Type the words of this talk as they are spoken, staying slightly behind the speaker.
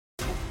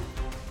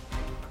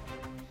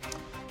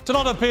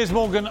Tonight on Piers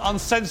Morgan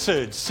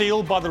Uncensored,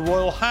 sealed by the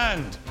royal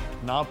hand.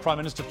 Now Prime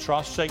Minister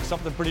Truss shakes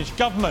up the British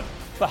government.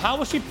 But how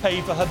will she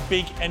pay for her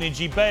big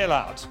energy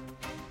bailout?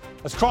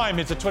 As crime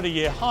hits a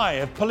 20-year high,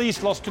 have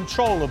police lost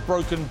control of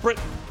broken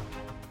Britain?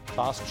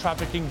 Fast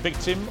trafficking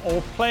victim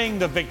or playing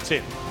the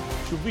victim?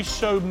 Should we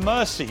show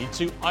mercy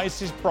to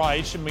ISIS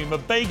bride Shamima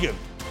Begum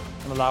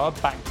and allow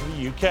her back to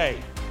the UK?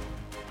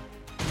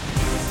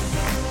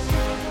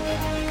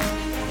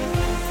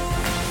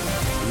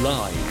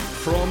 Live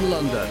from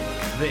London,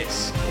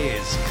 this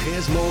is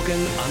Piers Morgan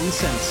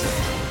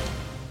Uncensored.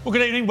 Well,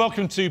 good evening.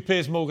 Welcome to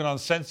Piers Morgan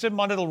Uncensored.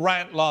 My little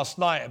rant last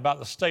night about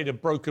the state of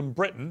broken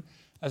Britain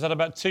has had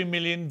about 2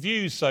 million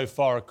views so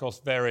far across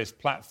various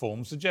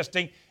platforms,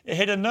 suggesting it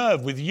hit a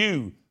nerve with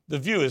you, the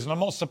viewers. And I'm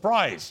not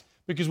surprised,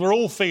 because we're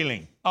all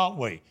feeling, aren't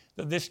we,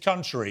 that this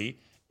country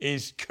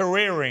is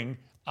careering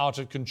out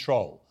of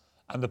control.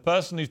 And the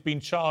person who's been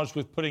charged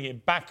with putting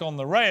it back on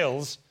the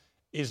rails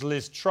is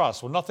Liz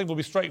Truss. Well, nothing will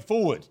be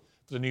straightforward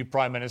for the new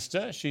Prime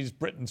Minister. She's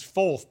Britain's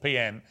fourth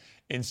PM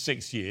in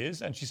 6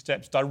 years, and she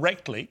steps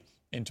directly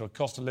into a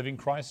cost of living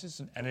crisis,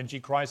 an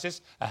energy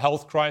crisis, a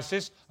health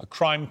crisis, a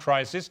crime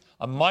crisis,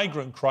 a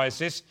migrant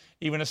crisis,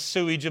 even a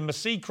sewage and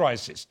sea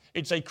crisis.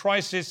 It's a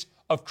crisis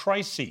of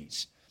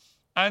crises.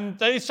 And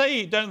they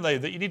say, don't they,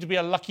 that you need to be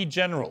a lucky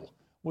general.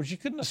 Well, she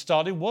couldn't have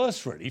started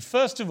worse, really.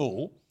 First of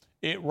all,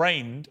 it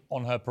rained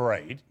on her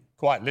parade,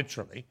 quite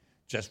literally.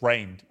 Just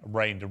rained and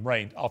rained and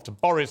rained after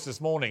Boris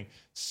this morning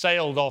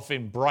sailed off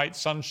in bright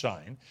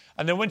sunshine.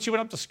 And then when she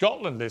went up to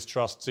Scotland, Liz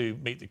Truss, to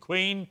meet the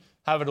Queen,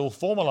 have it all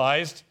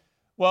formalised,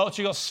 well,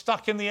 she got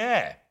stuck in the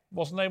air,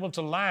 wasn't able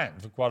to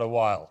land for quite a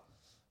while.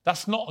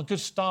 That's not a good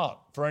start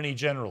for any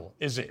general,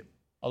 is it?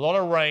 A lot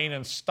of rain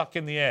and stuck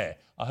in the air.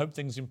 I hope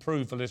things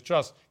improve for Liz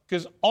Truss,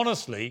 because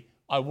honestly,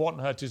 I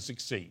want her to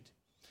succeed.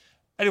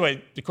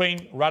 Anyway, the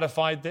Queen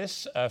ratified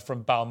this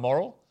from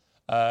Balmoral.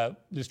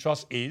 Liz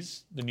Truss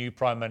is the new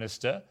Prime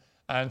Minister,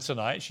 and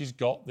tonight she's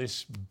got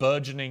this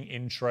burgeoning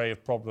in tray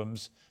of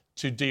problems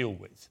to deal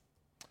with.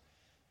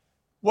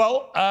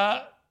 Well,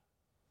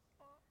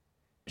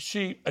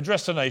 she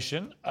addressed the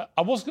nation.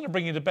 I was going to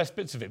bring you the best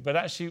bits of it, but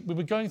actually we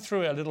were going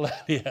through it a little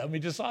earlier and we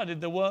decided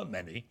there weren't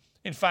many.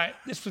 In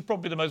fact, this was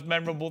probably the most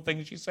memorable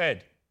thing she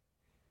said.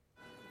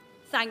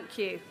 Thank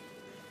you.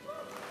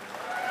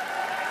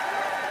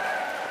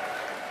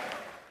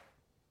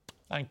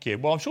 Thank you.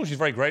 Well, I'm sure she's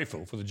very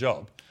grateful for the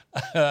job.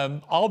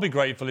 I'll be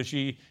grateful if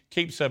she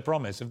keeps her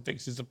promise and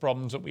fixes the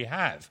problems that we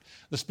have.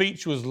 The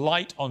speech was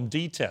light on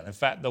detail. In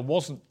fact, there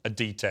wasn't a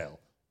detail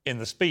in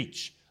the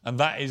speech, and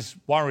that is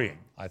worrying,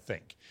 I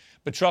think.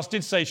 But Truss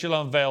did say she'll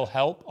unveil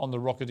help on the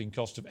rocketing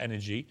cost of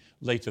energy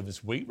later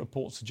this week,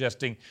 reports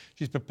suggesting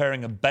she's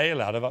preparing a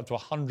bailout of up to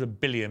 £100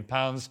 billion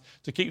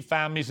to keep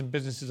families and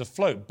businesses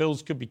afloat.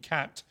 Bills could be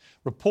capped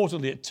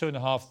reportedly at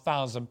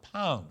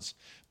 £2,500.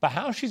 But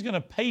how she's going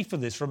to pay for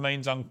this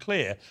remains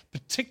unclear,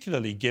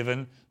 particularly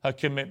given her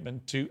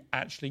commitment to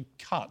actually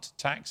cut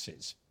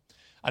taxes.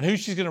 And who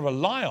she's going to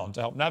rely on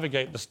to help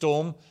navigate the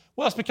storm,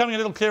 well, it's becoming a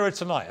little clearer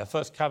tonight. Her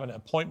first cabinet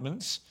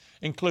appointments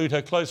include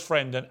her close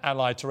friend and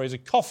ally Theresa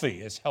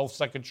Coffey as Health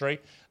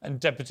Secretary and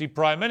Deputy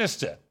Prime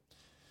Minister.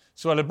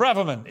 Suella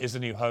Braverman is the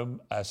new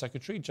Home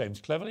Secretary. James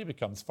Cleverly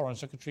becomes Foreign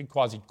Secretary.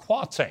 Kwasi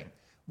Kwarteng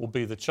will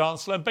be the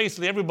Chancellor. And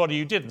basically everybody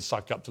who didn't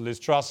suck up to Liz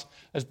Truss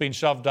has been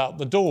shoved out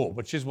the door,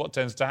 which is what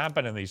tends to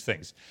happen in these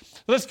things.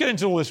 Let's get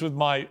into all this with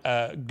my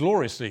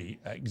gloriously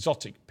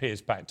exotic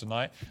Piers pack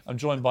tonight. I'm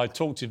joined by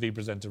Talk TV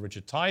presenter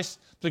Richard Tice,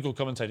 political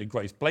commentator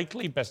Grace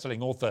Blakely,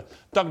 best-selling author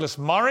Douglas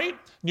Murray,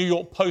 New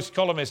York Post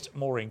columnist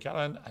Maureen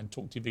Callan, and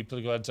Talk TV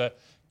political editor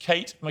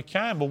Kate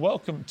McCann. Well,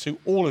 welcome to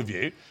all of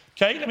you.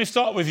 Kate, let me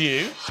start with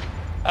you.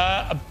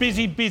 A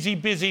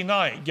busy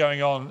night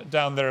going on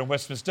down there in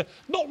Westminster.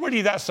 Not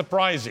really that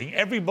surprising.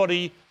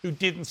 Everybody who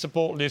didn't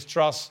support Liz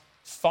Truss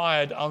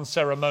fired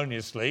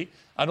unceremoniously,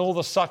 and all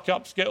the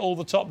suck-ups get all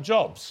the top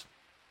jobs.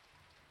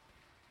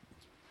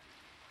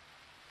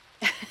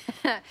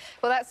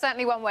 Well, that's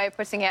certainly one way of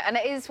putting it. And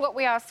it is what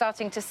we are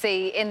starting to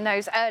see in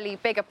those early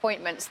big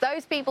appointments.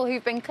 Those people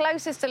who've been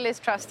closest to Liz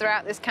Truss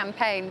throughout this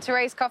campaign,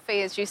 Theresa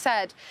Coffey, as you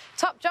said,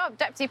 top job,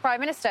 Deputy Prime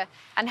Minister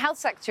and Health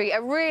Secretary,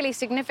 a really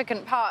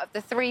significant part of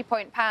the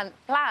three-point plan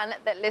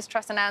that Liz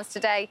Truss announced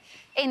today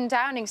in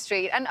Downing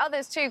Street. And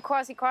others too,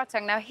 Kwasi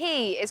Kwarteng. Now,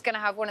 he is going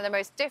to have one of the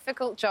most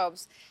difficult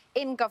jobs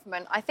in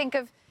government, I think,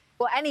 of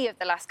any of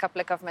the last couple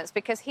of governments,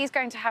 because he's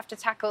going to have to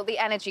tackle the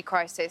energy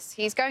crisis.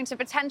 He's going to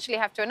potentially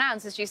have to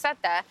announce, as you said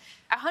there,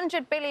 a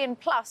 £100 billion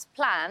plus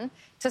plan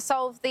to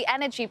solve the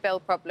energy bill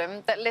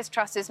problem that Liz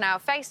Truss is now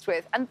faced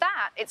with. And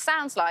that, it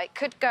sounds like,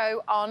 could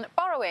go on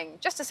borrowing,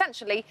 just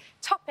essentially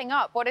topping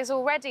up what is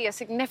already a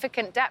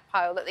significant debt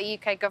pile that the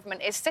UK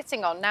government is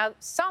sitting on. Now,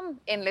 some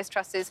in Liz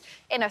Truss's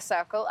inner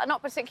circle are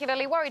not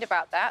particularly worried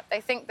about that.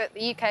 They think that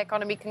the UK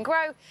economy can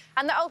grow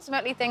and that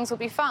ultimately things will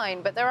be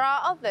fine. But there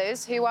are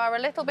others who are a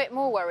little bit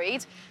more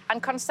worried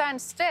and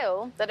concerned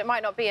still that it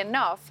might not be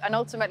enough, and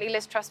ultimately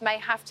Liz Truss may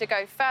have to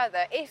go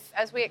further if,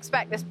 as we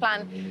expect, this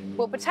plan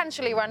will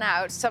potentially run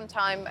out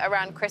sometime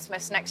around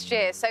Christmas next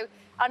year. So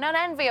an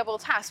unenviable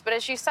task, but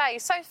as you say,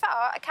 so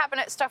far, a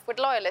cabinet stuffed with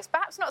loyalists.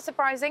 Perhaps not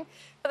surprising,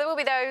 but there will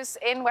be those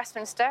in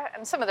Westminster,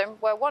 and some of them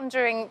were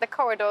wandering the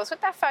corridors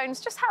with their phones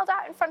just held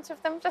out in front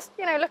of them, just,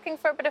 looking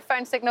for a bit of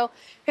phone signal,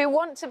 who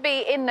want to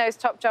be in those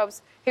top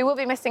jobs, who will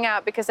be missing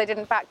out because they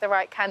didn't back the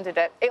right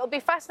candidate. It'll be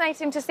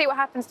fascinating to see what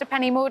happens to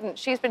Penny Mordaunt.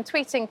 She's been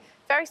tweeting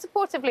very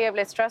supportively of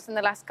Liz Truss in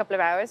the last couple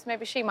of hours.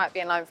 Maybe she might be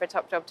in line for a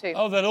top job too.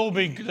 Oh, they'll all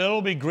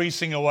be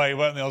greasing away,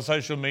 won't they, on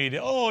social media?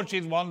 Oh,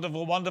 she's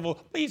wonderful, wonderful.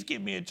 Please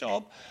give me a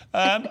job.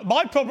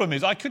 My problem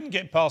is I couldn't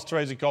get past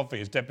Theresa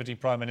Coffey as Deputy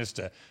Prime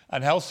Minister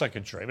and Health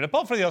Secretary. But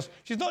apart from the else,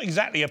 she's not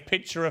exactly a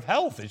picture of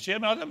health, is she? I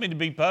mean, I don't mean to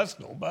be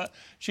personal, but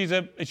she's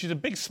a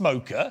big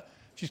smoker.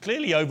 She's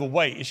clearly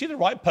overweight. Is she the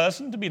right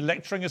person to be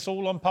lecturing us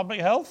all on public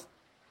health?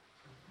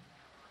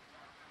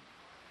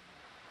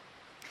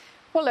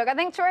 Well, look, I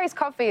think Theresa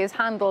Coffey has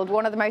handled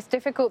one of the most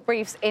difficult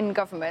briefs in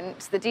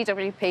government, the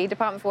DWP,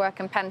 Department for Work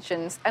and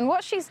Pensions. And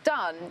what she's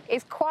done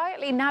is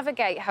quietly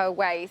navigate her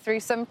way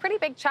through some pretty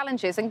big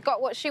challenges and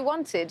got what she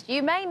wanted.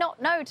 You may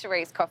not know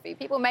Theresa Coffey.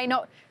 People may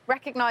not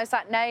recognise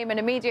that name and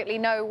immediately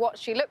know what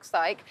she looks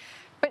like.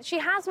 But she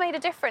has made a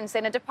difference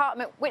in a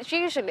department which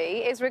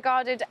usually is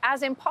regarded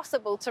as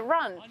impossible to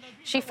run.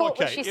 She fought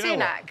with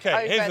Sunak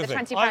over the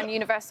 £20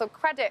 universal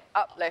credit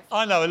uplift.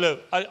 I know,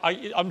 look,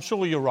 I'm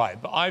sure you're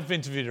right, but I've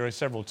interviewed her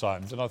several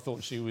times and I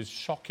thought she was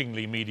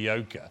shockingly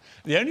mediocre.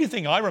 The only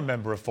thing I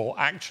remember her for,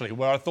 actually,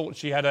 where I thought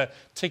she had a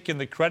tick in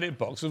the credit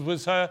box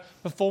was her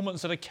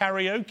performance at a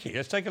karaoke.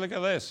 Let's take a look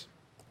at this.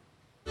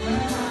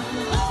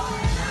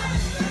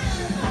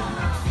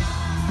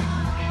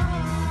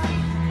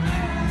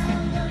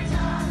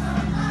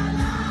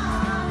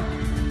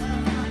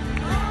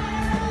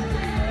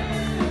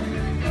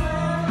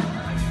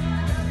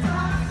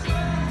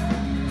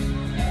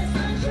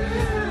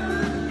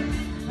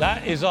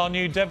 That is our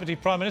new Deputy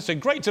Prime Minister.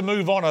 Great to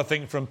move on, I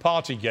think, from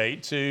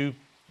Partygate to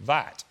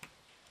that.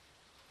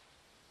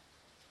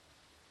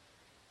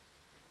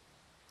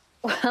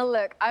 Well,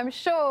 look, I'm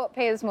sure,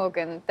 Piers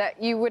Morgan,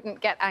 that you wouldn't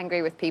get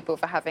angry with people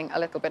for having a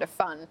little bit of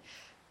fun.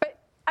 But,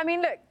 I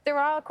mean, look, there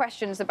are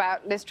questions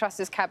about Liz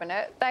Truss's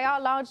cabinet. They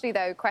are largely,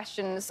 though,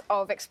 questions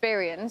of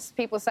experience.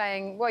 People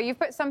saying, well, you've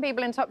put some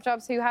people in top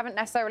jobs who haven't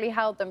necessarily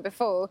held them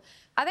before.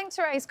 I think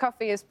Theresa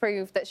Coffey has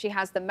proved that she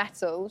has the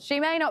mettle. She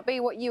may not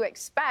be what you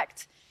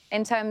expect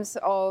in terms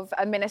of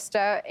a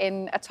minister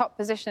in a top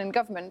position in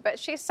government, but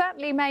she's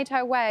certainly made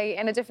her way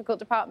in a difficult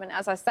department,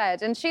 as I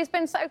said, and she's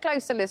been so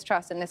close to Liz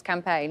Truss in this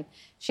campaign.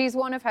 She's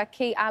one of her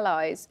key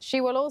allies.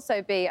 She will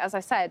also be, as I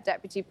said,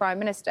 Deputy Prime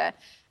Minister,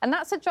 and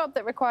that's a job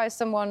that requires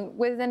someone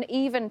with an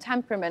even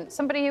temperament,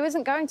 somebody who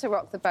isn't going to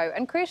rock the boat,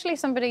 and crucially,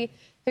 somebody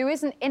who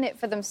isn't in it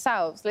for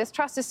themselves. Liz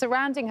Truss is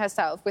surrounding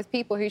herself with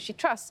people who she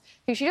trusts,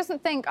 who she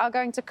doesn't think are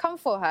going to come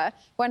for her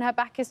when her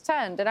back is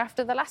turned. And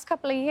after the last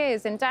couple of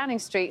years in Downing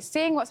Street,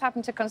 seeing what's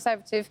happened to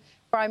Conservative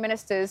prime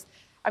ministers,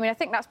 I mean, I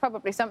think that's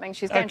probably something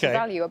she's going to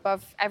value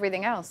above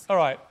everything else. All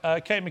right,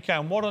 Kate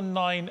McCann, what are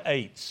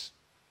 9/8?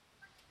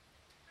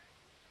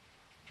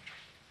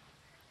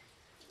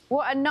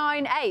 What are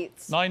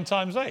 9/8? 9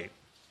 times 8.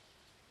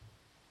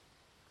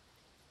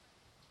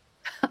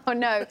 Oh,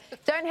 no.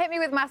 Don't hit me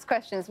with maths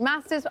questions.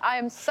 Maths is... I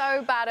am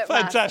so bad at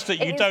maths.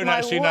 Fantastic. You don't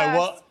actually know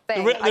what...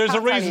 There's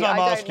a reason I'm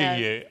asking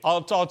you.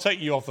 I'll take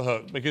you off the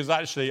hook, because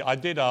actually I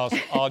did ask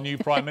our new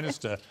Prime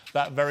Minister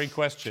that very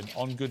question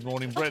on Good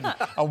Morning Britain.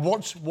 And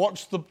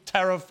watch the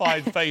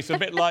terrified face, a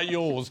bit like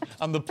yours,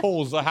 and the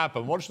pause that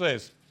happened. Watch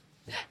this.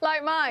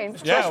 Like mine?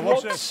 Yeah,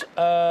 watch this.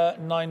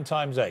 9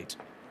 times 8?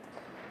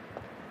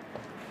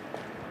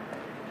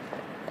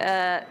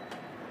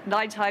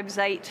 9 times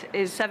 8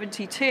 is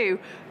 72.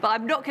 But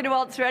I'm not going to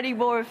answer any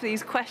more of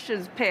these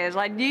questions, Piers.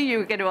 I knew you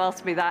were going to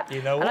ask me that.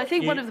 You know what? And I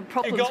think one of the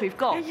problems we've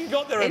got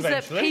is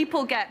that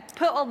people get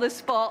put on the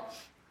spot.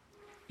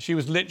 She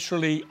was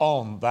literally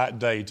on that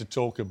day to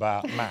talk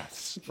about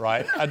maths,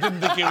 right? I didn't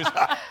think it was...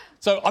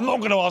 So I'm not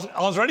going to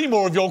answer any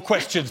more of your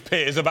questions,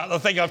 Piers, about the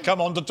thing I've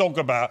come on to talk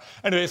about.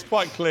 Anyway, it's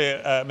quite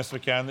clear, Mr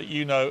McCann, that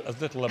you know as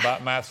little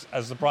about maths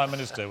as the Prime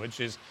Minister, which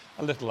is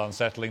a little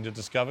unsettling to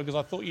discover, because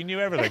I thought you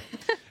knew everything.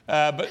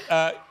 But,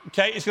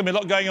 Kate, it's going to be a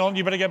lot going on.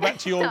 You better get back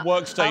to your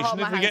workstation.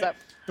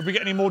 If we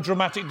get any more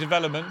dramatic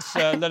developments,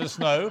 let us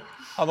know.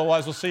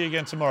 Otherwise, we'll see you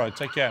again tomorrow.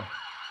 Take care.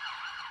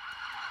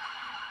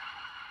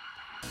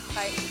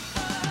 Bye.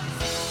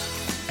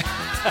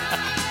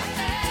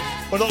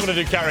 We're not going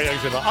to do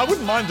karaoke tonight. I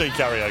wouldn't mind doing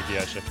karaoke,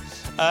 actually.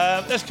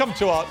 Let's come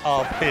to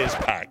our Piers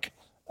pack.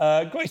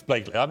 Grace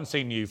Blakely, I haven't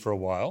seen you for a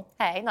while.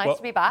 Hey, nice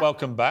to be back.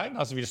 Welcome back.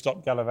 Nice of you to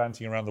stop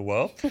gallivanting around the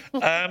world.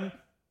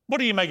 What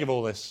do you make of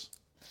all this?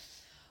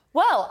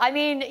 Well, I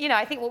mean, you know,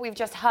 I think what we've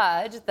just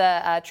heard,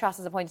 that Truss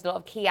has appointed a lot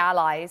of key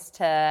allies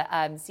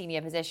to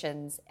senior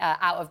positions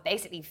out of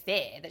basically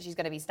fear that she's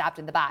going to be stabbed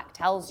in the back,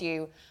 tells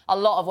you a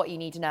lot of what you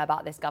need to know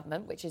about this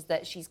government, which is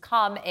that she's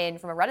come in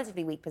from a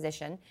relatively weak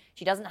position.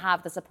 She doesn't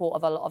have the support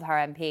of a lot of her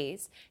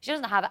MPs. She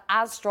doesn't have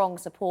as strong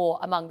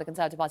support among the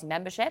Conservative Party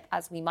membership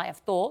as we might have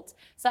thought.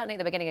 Certainly at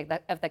the beginning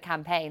of the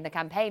campaign. The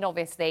campaign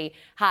obviously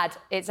had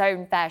its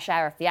own fair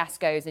share of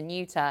fiascos and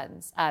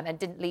U-turns and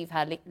didn't leave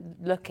her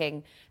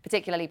looking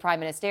particularly prime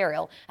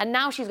ministerial. And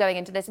now she's going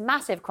into this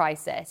massive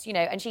crisis, you know,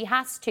 and she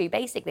has to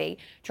basically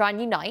try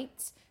and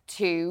unite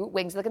two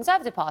wings of the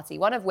Conservative Party,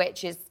 one of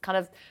which is kind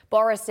of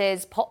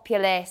Boris's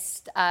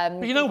populist,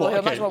 you know what? who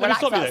are much more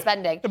relaxed about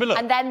spending, look,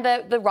 and then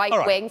the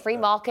right-wing, free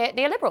market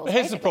neoliberals.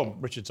 Here's the problem,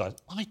 Richard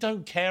Sides. I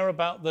don't care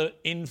about the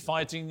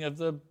infighting of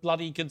the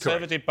bloody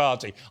Conservative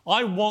Party.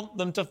 I want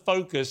them to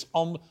focus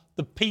on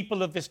the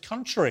people of this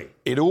country.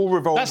 It all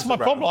revolves That's my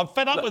around... problem. I'm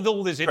fed up with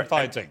all this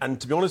infighting. And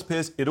to be honest,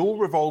 Piers, it all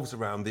revolves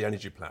around the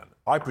energy plan.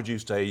 I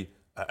produced an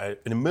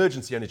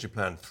emergency energy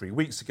plan 3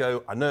 weeks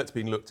ago. I know it's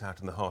being looked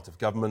at in the heart of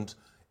government.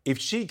 If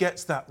she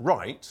gets that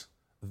right,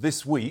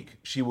 this week,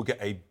 she will get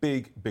a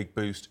big, big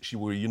boost. She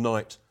will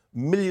unite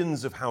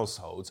millions of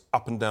households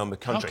up and down the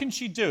country. How can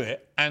she do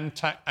it and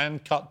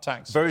cut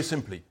taxes? Very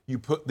simply, you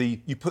put the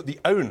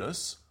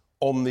onus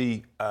on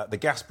the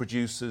gas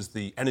producers,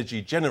 the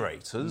energy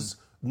generators,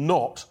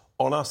 not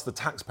on us, the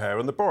taxpayer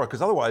and the borrower,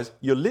 because otherwise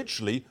you're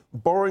literally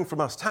borrowing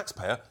from us,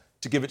 taxpayer,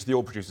 to give it to the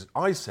oil producers.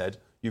 I said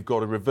you've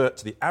got to revert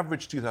to the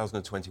average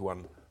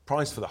 2021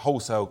 price for the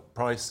wholesale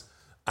price,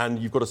 and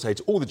you've got to say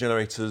to all the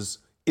generators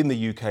in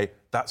the UK,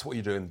 that's what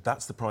you're doing.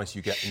 That's the price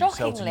you get when you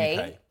sell to the UK.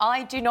 Shockingly,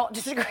 I do not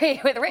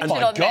disagree with Richard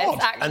my on God.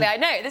 this, actually. I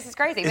know, this is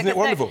crazy. Isn't it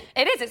wonderful?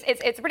 It is.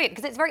 It's brilliant,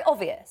 because it's very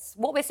obvious.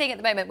 What we're seeing at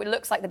the moment, it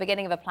looks like the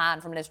beginning of a plan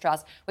from Liz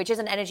Truss, which is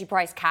an energy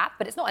price cap,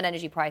 but it's not an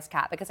energy price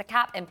cap, because a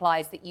cap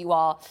implies that you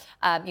are,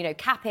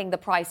 capping the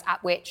price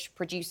at which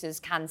producers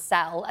can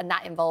sell, and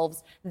that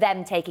involves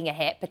them taking a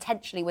hit,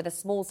 potentially with a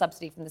small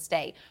subsidy from the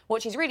state.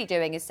 What she's really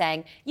doing is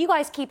saying, you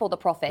guys keep all the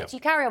profits,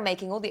 you carry on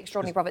making all the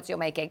extraordinary profits you're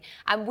making,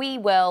 and we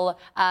will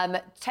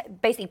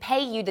basically pay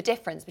you the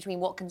difference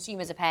between what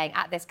consumers are paying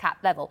at this cap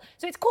level.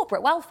 So it's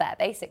corporate welfare,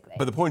 basically.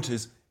 But the point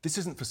is, this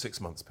isn't for 6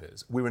 months,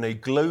 Piers. We're in a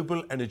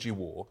global energy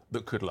war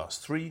that could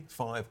last 3,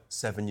 5,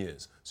 7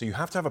 years. So you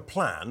have to have a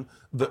plan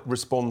that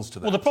responds to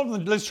that. Well, the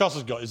problem that Liz Truss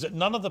has got is that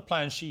none of the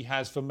plans she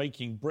has for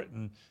making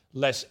Britain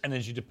less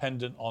energy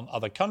dependent on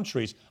other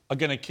countries are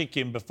going to kick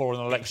in before an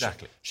election.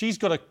 Exactly. She's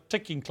got a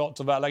ticking clock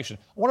to that election.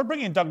 I want to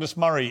bring in Douglas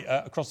Murray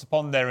across the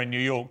pond there in New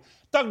York.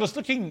 Douglas,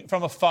 looking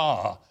from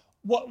afar,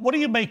 what do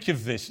you make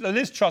of this?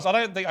 Liz Truss, I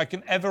don't think I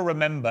can ever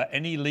remember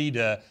any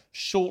leader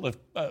short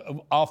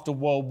of after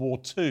World War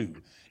II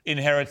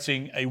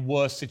inheriting a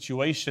worse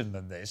situation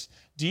than this.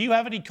 Do you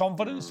have any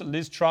confidence that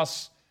Liz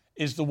Truss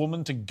is the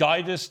woman to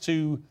guide us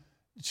to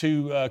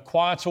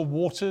quieter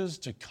waters,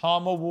 to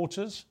calmer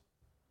waters?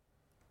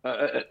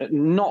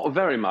 Not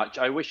very much.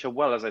 I wish her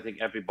well, as I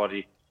think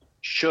everybody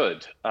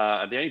should.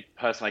 The only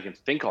person I can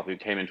think of who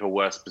came into a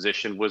worse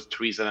position was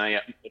Theresa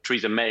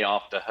May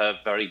after her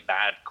very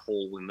bad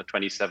call in the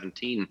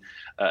 2017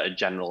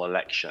 general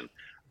election.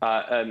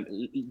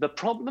 The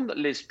problem that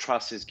Liz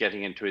Truss is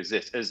getting into is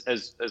this,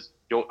 as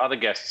your other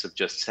guests have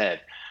just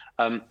said,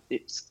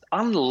 it's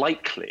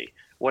unlikely,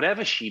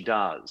 whatever she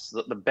does,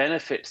 that the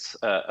benefits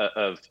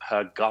of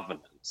her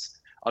governance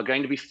are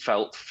going to be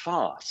felt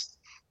fast.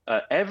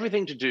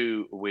 Everything to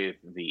do with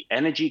the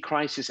energy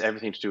crisis,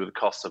 everything to do with the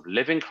cost of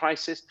living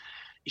crisis.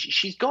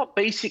 She's got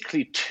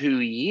basically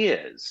 2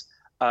 years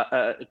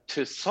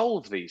to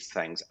solve these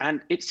things.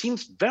 And it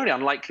seems very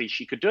unlikely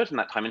she could do it in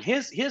that time. And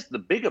here's the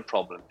bigger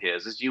problem,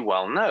 Piers, as you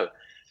well know.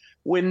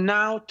 We're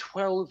now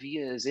 12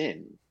 years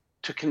in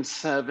to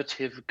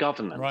Conservative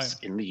governance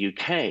in the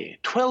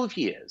UK. 12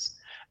 years.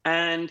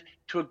 And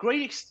to a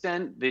great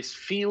extent, this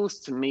feels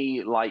to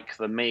me like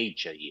the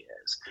major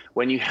years,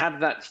 when you had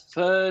that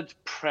third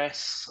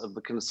press of the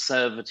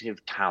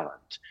Conservative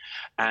talent,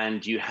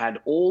 and you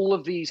had all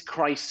of these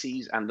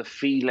crises and the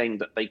feeling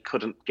that they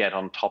couldn't get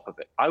on top of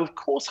it. I, of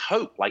course,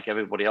 hope, like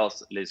everybody else,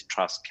 that Liz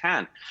Truss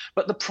can.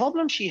 But the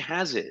problem she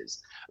has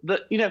is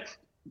that,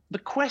 the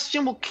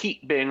question will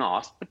keep being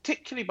asked,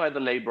 particularly by the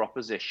Labour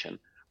opposition,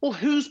 well,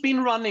 who's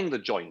been running the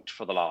joint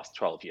for the last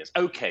 12 years?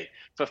 OK,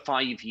 for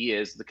 5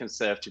 years, the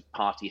Conservative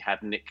Party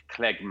had Nick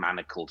Clegg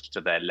manacled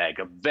to their leg,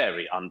 a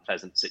very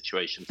unpleasant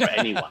situation for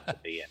anyone to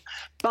be in.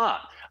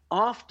 But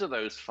after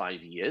those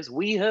 5 years,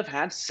 we have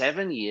had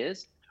 7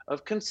 years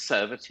of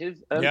Conservative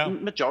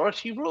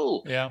majority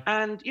rule.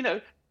 And,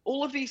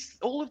 all of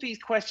these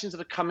questions that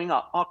are coming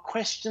up are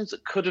questions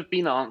that could have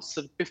been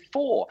answered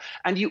before.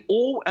 And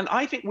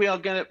I think we're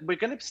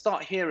going to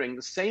start hearing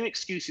the same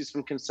excuses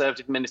from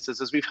Conservative ministers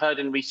as we've heard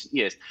in recent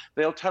years.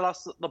 They'll tell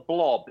us that the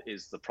blob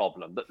is the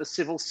problem, that the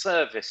civil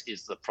service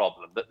is the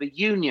problem, that the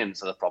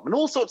unions are the problem, and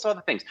all sorts of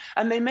other things.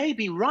 And they may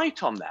be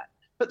right on that,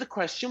 but the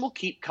question will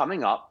keep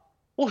coming up.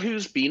 well,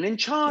 who's been in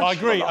charge? I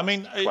agree. For the I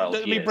mean, last 12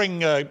 let me years?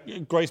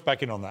 bring Grace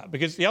back in on that,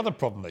 because the other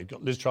problem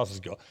Liz Truss has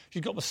got,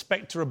 she's got the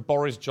spectre of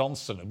Boris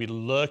Johnson who'll be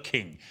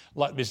lurking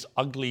like this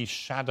ugly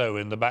shadow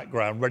in the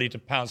background, ready to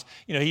pounce.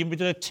 You know, he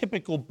did a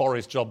typical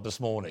Boris job this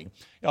morning.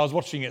 I was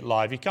watching it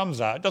live. He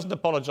comes out, doesn't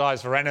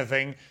apologise for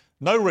anything.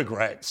 No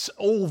regrets,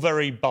 all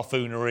very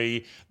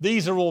buffoonery.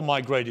 These are all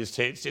my greatest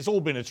hits. It's all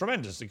been a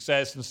tremendous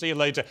success, and see you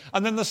later.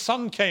 And then the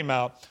sun came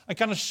out and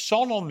kind of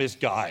shone on this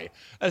guy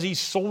as he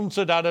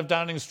sauntered out of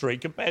Downing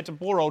Street, compared to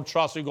poor old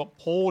Truss, who got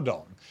poured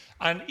on.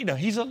 And, you know,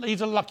 he's a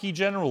lucky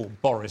general,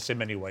 Boris, in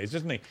many ways,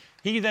 isn't he?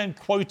 He then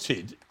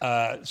quoted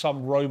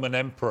some Roman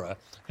emperor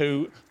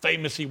who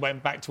famously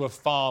went back to a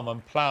farm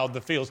and ploughed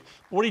the fields.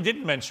 But what he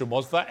didn't mention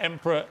was that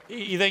emperor,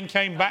 he then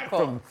came back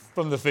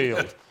from the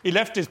field. He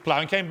left his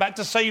plough and came back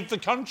to save the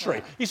country.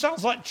 Yeah. He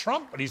sounds like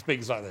Trump when he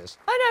speaks like this.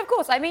 Oh, no, of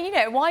course. I mean, you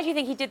know, why do you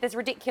think he did this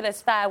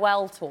ridiculous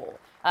farewell tour?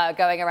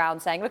 Going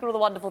around saying, look at all the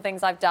wonderful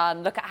things I've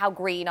done, look at how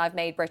green I've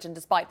made Britain,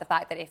 despite the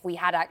fact that if we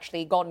had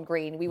actually gone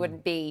green, we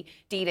wouldn't be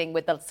dealing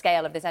with the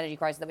scale of this energy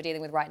crisis that we're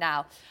dealing with right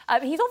now.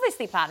 He's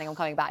obviously planning on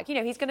coming back. You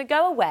know, he's going to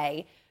go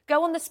away,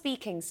 go on the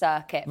speaking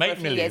circuit for a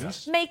few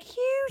years, make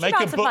huge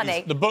amounts of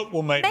money. The book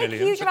will make millions.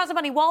 Make huge amounts of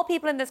money while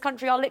people in this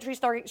country are literally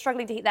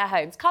struggling to heat their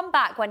homes. Come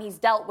back when he's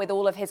dealt with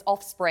all of his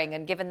offspring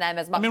and given them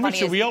as much money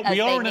Richard, as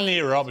we are in an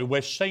era, aren't we,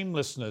 where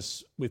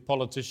shamelessness with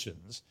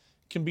politicians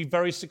can be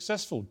very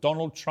successful.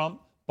 Donald Trump,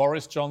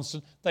 Boris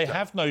Johnson, they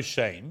have no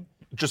shame.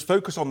 Just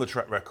focus on the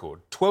track record.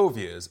 12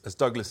 years, as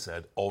Douglas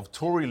said, of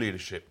Tory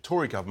leadership,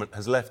 Tory government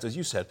has left, as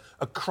you said,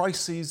 a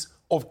crisis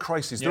of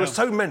crises. Yeah. There are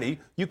so many,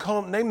 you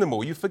can't name them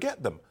all, you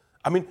forget them.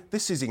 I mean,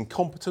 this is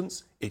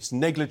incompetence, it's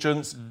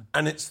negligence,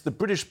 and it's the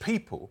British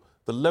people,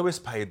 the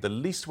lowest paid, the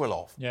least well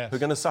off, who are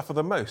going to suffer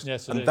the most.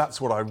 Yes, and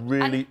that's what I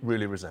really,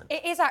 really resent.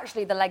 It is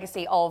actually the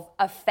legacy of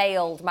a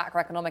failed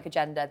macroeconomic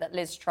agenda that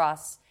Liz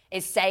Truss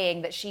is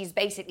saying that she's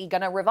basically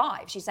going to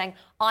revive. She's saying,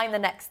 I'm the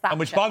next Thatcher. And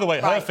which, by the way,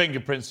 her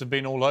fingerprints have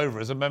been all over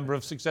as a member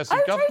of successive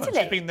governments.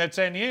 Totally. She's been there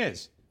 10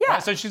 years. Yeah.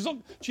 Right? So she's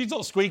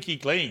not squeaky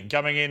clean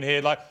coming in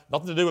here like,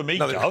 nothing to do with me,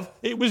 Gov.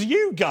 It was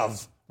you,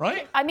 Gov,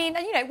 right? I mean,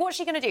 you know, what's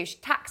she going to do?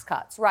 Tax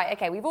cuts. Right,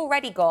 OK, we've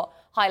already got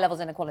high levels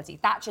of inequality.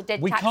 Thatcher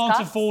did tax cuts. We can't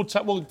afford...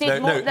 Well,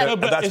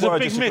 that's why I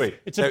disagree.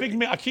 It's a big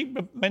myth. I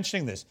keep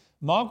mentioning this.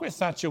 Margaret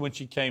Thatcher, when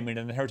she came in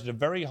and inherited a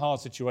very hard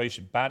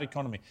situation, bad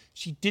economy,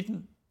 she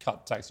didn't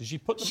cut taxes. She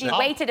put them up. She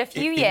waited a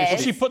few years. Well,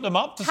 she put them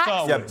up to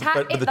start with.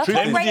 But the truth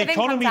is, when the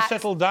economy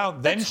settled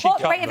down, then she cut them.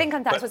 The top rate of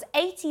income tax was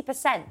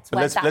 80%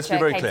 when Thatcher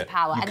came to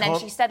power, and then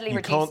she steadily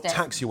reduced it. You can't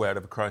tax your way out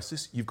of a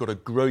crisis. You've got to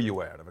grow your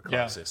way out of a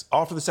crisis. Yeah.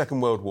 After the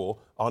Second World War,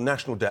 our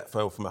national debt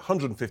fell from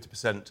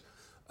 150%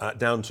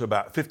 down to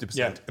about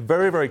 50%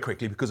 very, very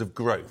quickly because of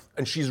growth.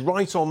 And she's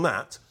right on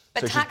that.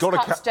 But tax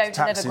cuts don't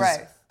deliver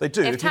growth. They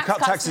do. If tax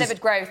cuts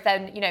delivered growth,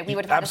 then, you know, we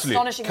would have had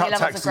astonishing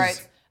levels of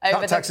growth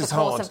over the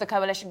course of the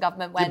coalition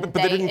government when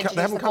they introduced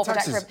the corporate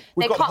tax reform.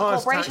 They cut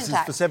corporation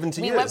tax for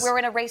 70 years. We were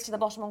in a race to the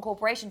bottom on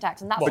corporation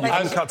tax, and that's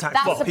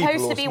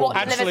supposed to be what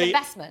delivers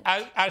investment.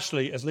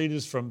 Actually, as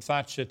leaders from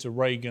Thatcher to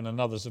Reagan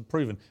and others have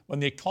proven, when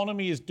the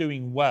economy is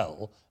doing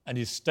well and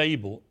is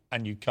stable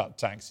and you cut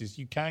taxes,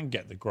 you can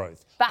get the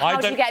growth. But how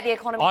do you get the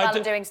economy well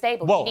and doing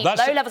stable? You need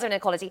low levels of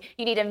inequality.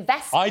 You need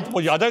investment.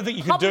 I don't think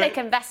you can do it.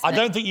 Investment, I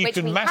don't think you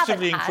can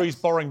massively increase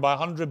borrowing by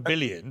 100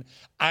 billion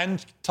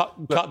and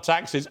cut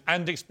taxes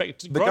and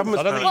expect growth.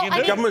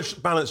 The government's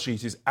balance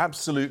sheet is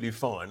absolutely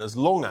fine as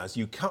long as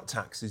you cut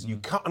taxes, you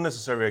cut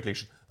unnecessary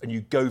regulation, and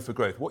you go for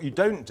growth. What you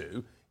don't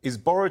do is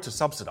borrow to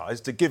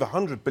subsidise, to give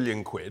 100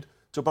 billion quid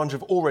to a bunch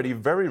of already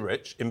very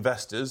rich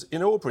investors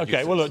in oil producers.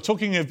 OK, well, look,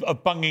 talking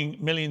of bunging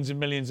millions and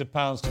millions of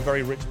pounds to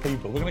very rich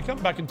people, we're going to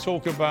come back and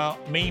talk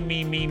about me,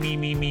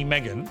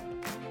 Meghan,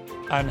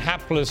 and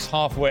hapless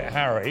half-wit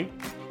Harry,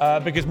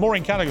 because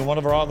Maureen Callaghan, one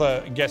of our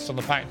other guests on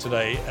the Pact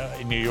today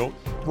in New York,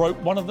 wrote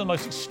one of the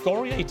most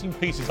excoriating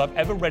pieces I've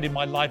ever read in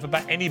my life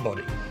about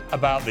anybody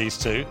about these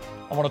two.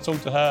 I want to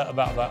talk to her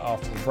about that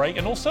after the break,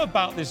 and also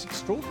about this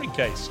extraordinary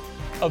case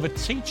of a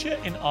teacher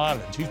in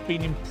Ireland who's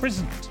been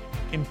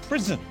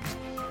imprisoned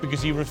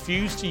because he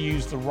refused to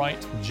use the right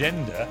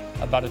gender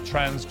about a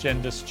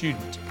transgender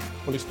student.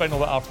 We'll explain all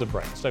that after the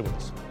break. Stay with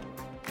us.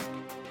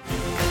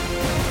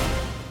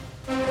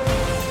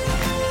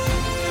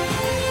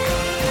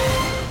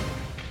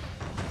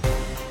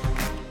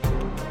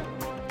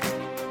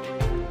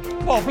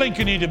 Well, blink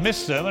and you'd have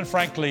missed them, and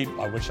frankly,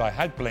 I wish I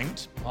had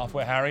blinked.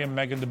 Halfway Harry and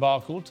Meghan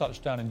debacle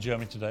touched down in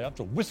Germany today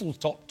after a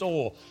whistle-top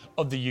tour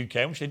of the UK,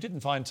 in which they didn't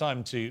find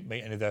time to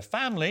meet any of their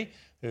family,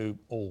 who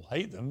all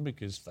hate them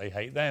because they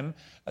hate them.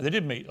 They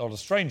did meet a lot of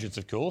strangers,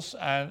 of course,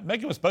 and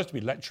Meghan was supposed to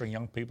be lecturing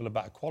young people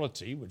about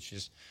equality, which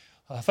is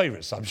her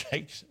favourite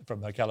subject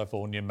from her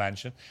Californian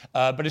mansion.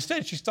 But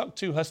instead, she stuck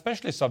to her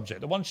specialist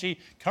subject, the one she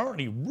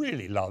currently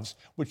really loves,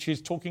 which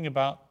is talking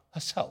about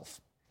herself.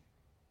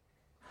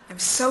 I'm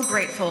so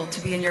grateful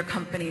to be in your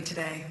company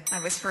today. I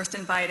was first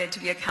invited to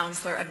be a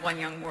counselor at One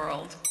Young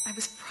World. I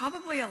was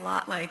probably a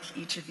lot like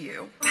each of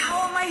you.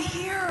 How am I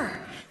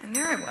here? And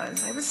there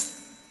I was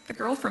the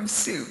girl from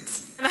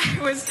Suits. And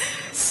I was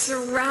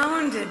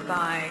surrounded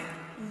by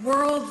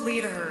world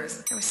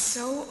leaders. I was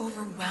so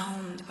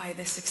overwhelmed by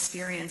this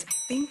experience. I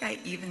think I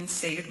even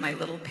saved my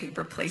little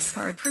paper place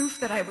card. Proof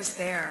that I was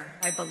there.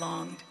 I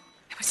belonged.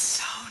 I was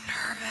so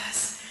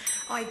nervous.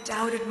 I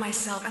doubted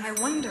myself, and I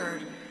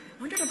wondered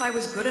if I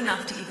was good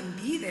enough to even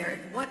be there,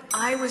 what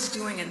I was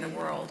doing in the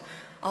world,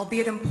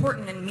 albeit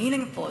important and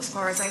meaningful as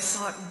far as I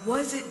saw it,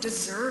 was it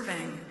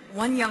deserving?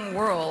 One young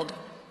world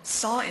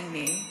saw in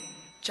me,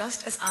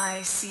 just as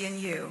I see in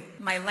you.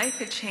 My life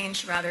had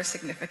changed rather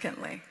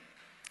significantly,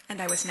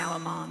 and I was now a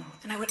mom.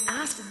 And I would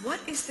ask, what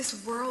is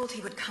this world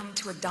he would come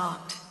to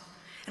adopt?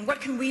 And what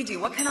can we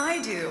do? What can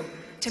I do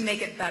to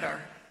make it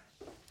better?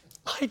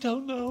 I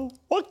don't know.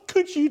 What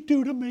could you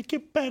do to make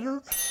it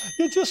better?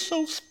 You're just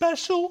so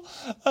special.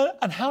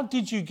 And how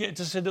did you get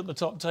to sit at the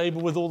top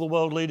table with all the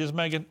world leaders,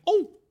 Meghan?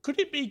 Oh, could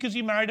it be because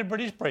you married a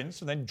British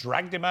prince and then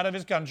dragged him out of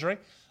his country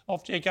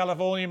off to your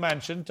California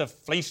mansion to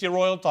fleece your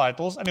royal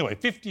titles? Anyway,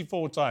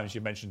 54 times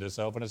you mentioned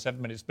herself in a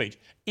 7-minute speech.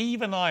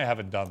 Even I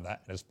haven't done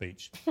that in a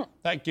speech.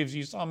 That gives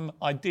you some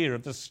idea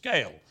of the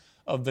scale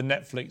of the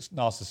Netflix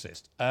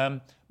narcissist.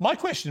 My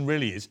question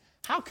really is,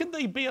 how can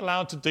they be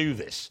allowed to do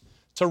this?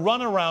 To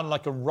run around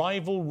like a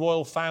rival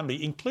royal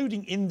family,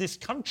 including in this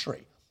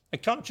country, a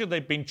country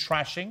they've been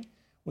trashing,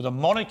 with a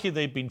monarchy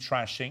they've been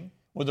trashing,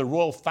 with a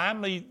royal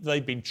family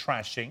they've been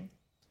trashing.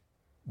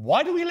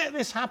 Why do we let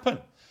this happen?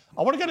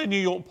 I want to go to New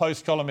York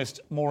Post columnist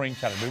Maureen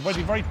Kelly. We're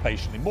waiting very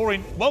patiently.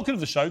 Maureen, welcome to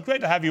the show.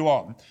 Great to have you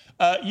on.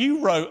 You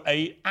wrote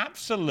a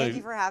absolute... Thank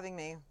you for having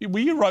me.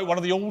 You wrote one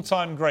of the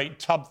all-time great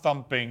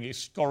tub-thumping,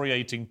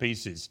 excoriating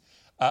pieces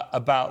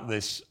about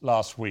this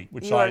last week,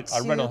 which I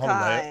read on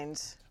holiday.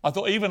 Kind. I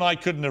thought even I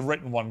couldn't have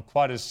written one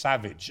quite as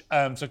savage.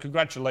 So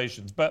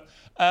congratulations. But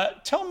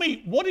tell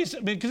me, what is...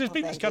 because there's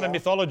been this kind of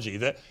mythology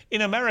that in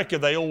America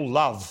they all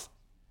love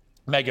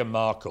Meghan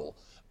Markle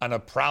and are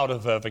proud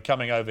of her for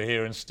coming over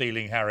here and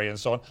stealing Harry and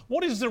so on.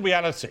 What is the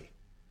reality?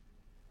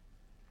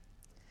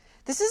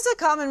 This is a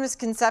common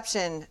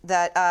misconception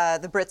that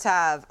the Brits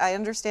have. I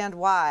understand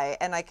why,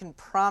 and I can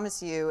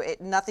promise you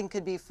nothing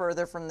could be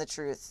further from the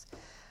truth.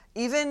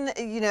 Even,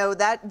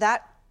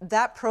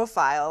 that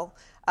profile...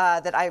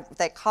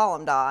 that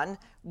columned on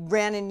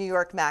ran in New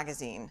York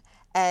Magazine,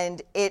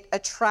 and it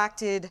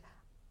attracted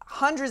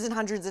hundreds and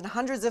hundreds and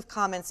hundreds of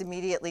comments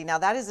immediately. Now,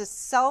 that is a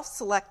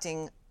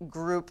self-selecting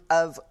group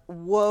of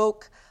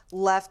woke,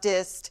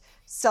 leftist,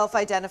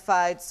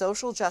 self-identified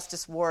social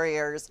justice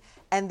warriors,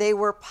 and they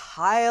were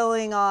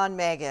piling on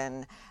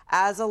Meghan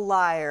as a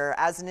liar,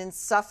 as an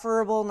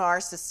insufferable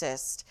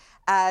narcissist,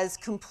 as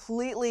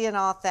completely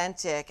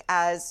inauthentic,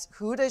 as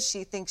who does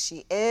she think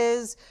she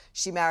is?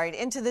 She married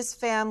into this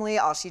family.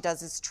 All she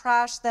does is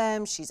trash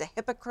them. She's a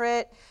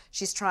hypocrite.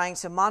 She's trying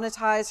to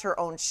monetize her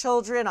own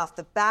children off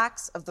the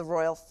backs of the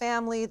royal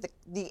family,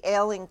 the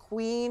ailing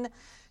queen.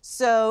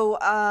 So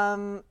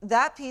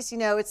that piece,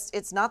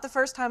 it's not the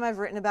first time I've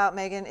written about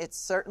Meghan. It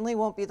certainly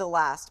won't be the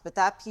last, but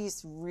that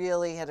piece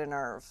really hit a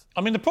nerve.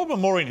 I mean, the problem,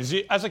 Maureen, is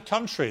as a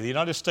country, the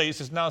United States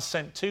has now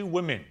sent 2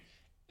 women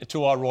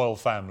to our royal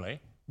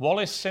family,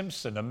 Wallis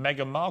Simpson and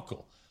Meghan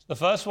Markle. The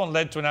first one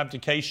led to an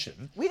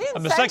abdication. We didn't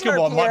and the send second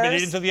her, one might be Piers.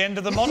 leading to the end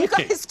of the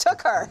monarchy. You guys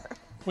took her.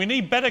 We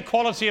need better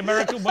quality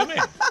American women.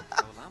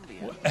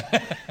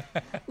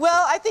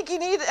 Well, I think you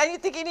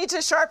need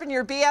to sharpen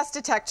your BS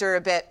detector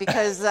a bit,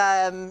 because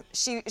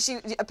she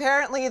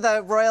apparently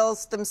the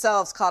royals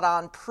themselves caught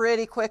on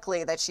pretty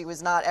quickly that she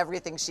was not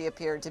everything she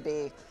appeared to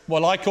be.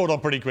 Well, I caught on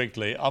pretty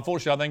quickly.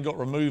 Unfortunately, I then got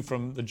removed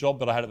from the job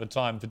that I had at the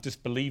time for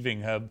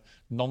disbelieving her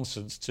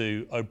nonsense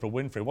to Oprah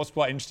Winfrey. What's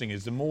quite interesting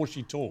is the more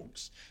she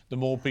talks, the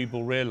more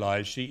people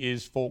realise she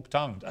is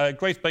fork-tongued.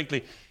 Grace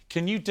Bakley,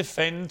 can you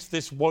defend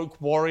this woke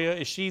warrior?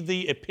 Is she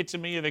the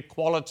epitome of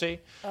equality?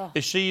 Oh.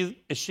 Is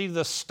she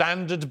the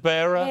standard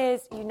bearer?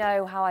 Piers, you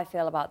know how I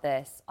feel about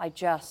this. I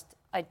just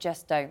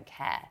don't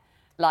care.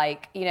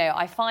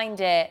 I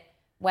find it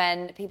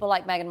when people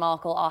like Meghan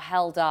Markle are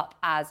held up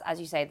as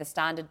you say, the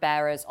standard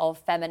bearers of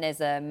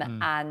feminism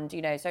and,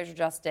 social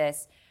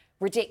justice,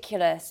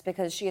 ridiculous,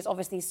 because she is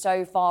obviously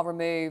so far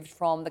removed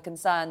from the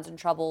concerns and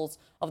troubles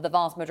of the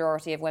vast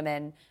majority of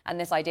women, and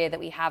this idea that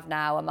we have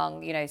now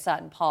among,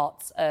 certain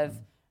parts of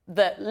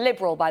the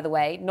liberal, by the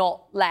way,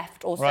 not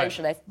left or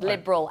socialist,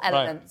 liberal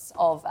elements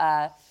of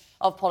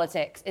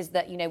politics, is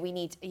that, we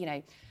need,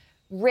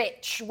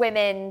 rich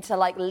women to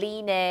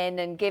lean in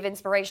and give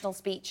inspirational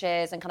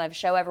speeches and kind of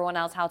show everyone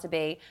else how to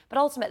be. But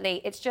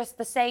ultimately, it's just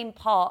the same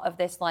part of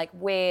this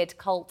weird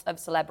cult of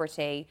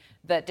celebrity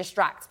that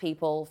distracts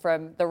people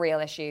from the real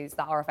issues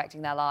that are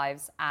affecting their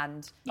lives.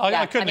 And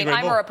I couldn't agree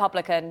I'm more. a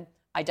Republican.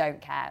 I don't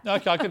care.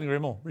 Okay, I couldn't agree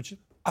more. Richard?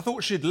 I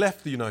thought she'd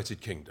left the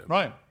United Kingdom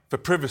for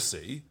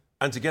privacy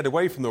and to get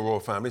away from the royal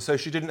family, so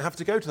she didn't have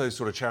to go to those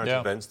sort of charity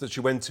events that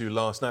she went to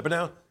last night. But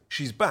now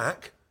she's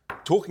back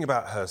talking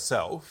about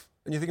herself.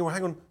 And you're thinking, well,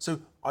 hang on, so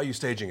are you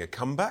staging a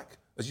comeback?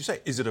 As you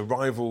say, is it a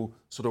rival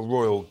sort of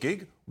royal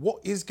gig?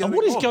 What is going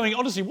on?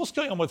 Honestly, what's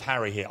going on with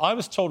Harry here? I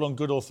was told on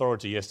good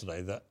authority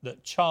yesterday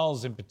that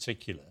Charles in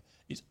particular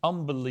is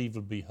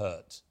unbelievably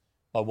hurt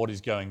by what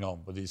is going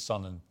on with his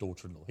son and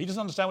daughter-in-law. He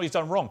doesn't understand what he's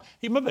done wrong.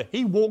 Remember,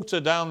 he walked her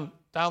down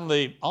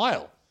the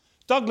aisle.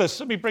 Douglas,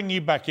 let me bring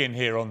you back in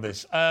here on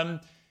this.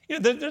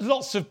 There's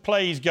lots of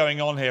plays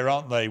going on here,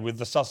 aren't they, with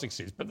the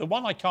Sussexes? But the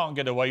one I can't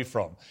get away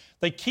from,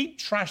 they keep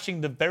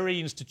trashing the very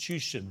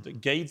institution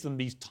that gave them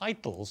these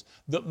titles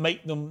that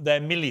make them their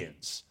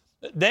millions.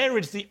 There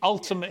is the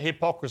ultimate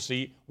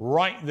hypocrisy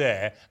right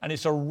there, and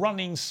it's a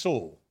running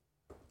sore.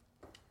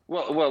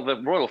 Well,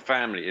 the royal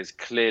family is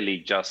clearly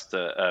just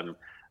a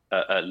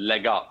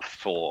leg up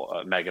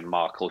for Meghan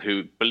Markle,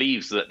 who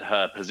believes that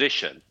her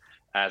position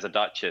as a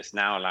duchess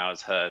now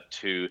allows her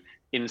to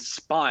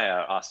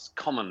inspire us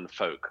common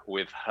folk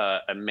with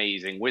her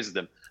amazing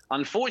wisdom.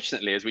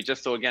 Unfortunately, as we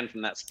just saw again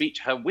from that speech,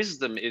 her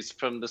wisdom is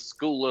from the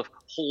school of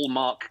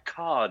Hallmark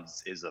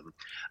cardsism.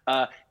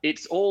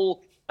 It's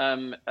all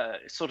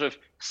sort of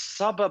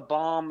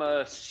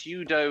sub-Obama,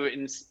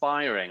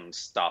 pseudo-inspiring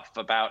stuff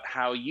about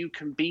how you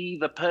can be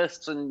the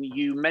person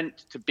you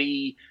meant to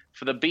be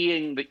for the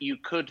being that you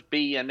could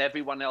be, and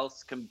everyone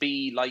else can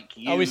be like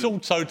you. Oh, it's all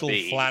total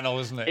flannel,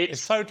 isn't it?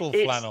 It's total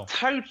flannel.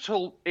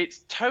 It's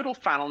total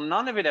flannel.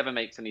 None of it ever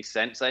makes any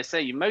sense. I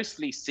say you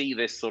mostly see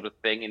this sort of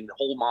thing in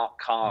Hallmark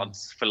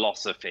cards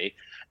philosophy.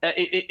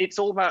 It's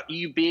all about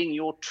you being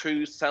your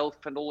true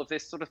self and all of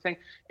this sort of thing.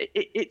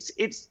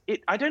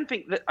 I don't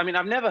think that. I mean,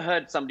 I've never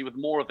heard somebody with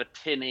more of a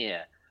tin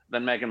ear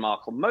than Meghan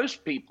Markle.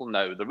 Most people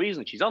know the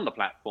reason she's on the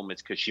platform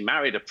is because she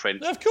married a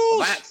prince. Of course.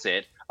 Well, that's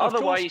it.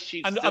 Otherwise,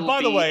 she'd still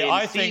by the be way, in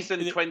I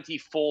season think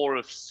 24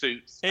 of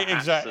Suits, perhaps,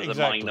 exactly. as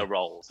a minor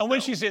role. And when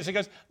she sits and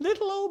goes,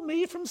 little old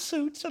me from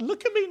Suits, and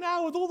look at me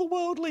now with all the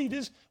world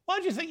leaders. Why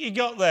do you think you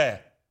got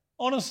there?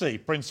 Honestly,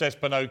 Princess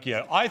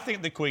Pinocchio, I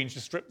think the Queen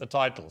should strip the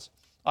titles.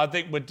 I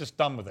think we're just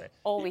done with it.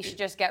 Or we should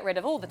just get rid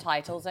of all the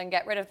titles and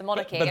get rid of the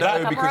monarchy But and that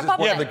become a because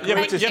republic. it's one of the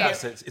greatest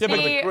assets. It's one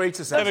of the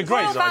greatest assets. The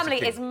royal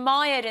family is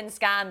mired in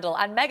scandal,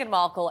 and Meghan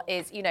Markle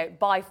is,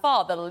 by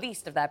far the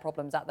least of their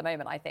problems at the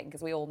moment, I think,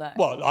 as we all know.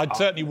 Well, I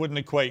certainly wouldn't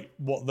equate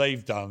what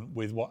they've done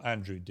with what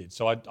Andrew did,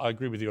 so I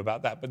agree with you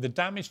about that. But the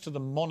damage to the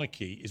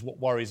monarchy is what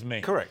worries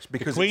me. Correct.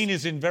 Because the Queen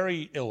is in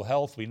very ill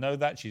health. We know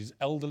that. She's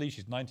elderly.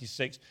 She's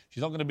 96.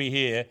 She's not going to be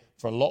here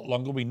for a lot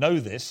longer. We know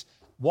this.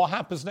 What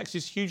happens next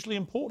is hugely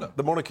important.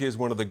 The monarchy is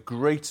one of the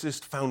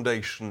greatest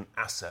foundation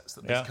assets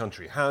that this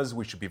country has.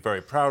 We should be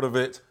very proud of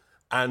it.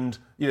 And,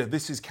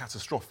 this is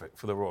catastrophic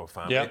for the royal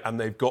family, and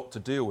they've got to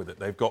deal with it.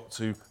 They've got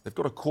to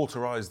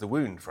cauterise the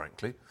wound,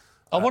 frankly.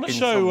 I want to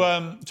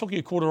show, talking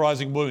of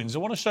cauterising wounds, I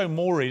want to show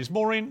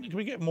Maureen. Can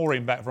we get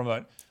Maureen back for a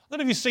moment? I don't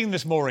know if you've seen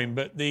this, Maureen,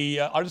 but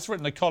I've just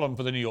written a column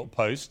for the New York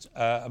Post,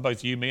 and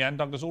both you, me and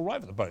Douglas all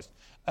write for the Post.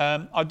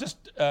 I've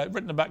just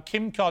written about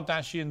Kim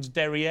Kardashian's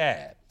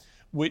derriere,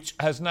 which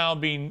has now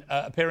been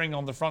appearing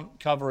on the front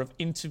cover of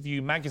Interview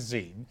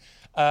magazine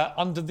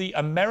under the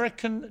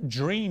American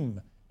Dream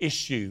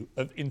issue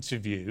of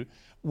Interview.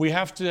 We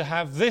have to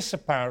have this,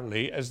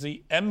 apparently, as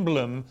the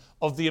emblem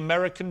of the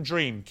American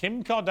dream.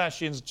 Kim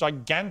Kardashian's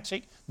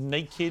gigantic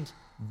naked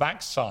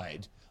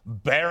backside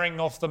bearing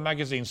off the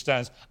magazine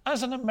stands.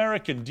 As an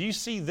American, do you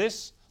see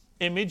this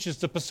image as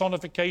the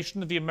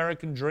personification of the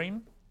American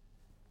dream?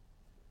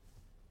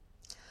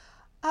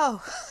 Oh.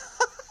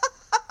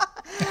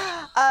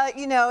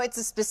 It's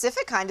a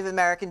specific kind of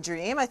American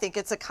dream. I think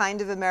it's a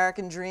kind of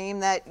American dream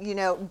that,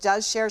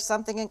 does share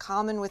something in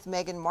common with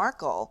Meghan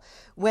Markle.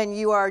 When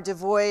you are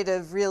devoid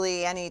of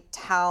really any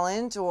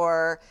talent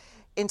or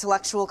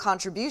intellectual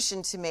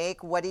contribution to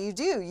make, what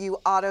do? You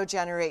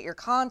auto-generate your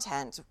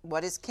content.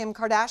 What is Kim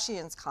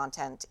Kardashian's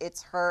content?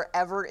 It's her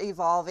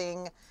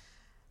ever-evolving,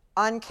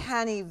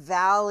 uncanny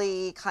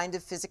valley kind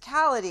of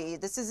physicality.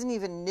 This isn't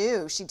even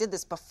new. She did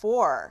this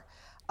before.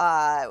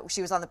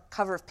 She was on the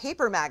cover of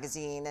Paper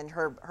magazine, and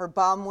her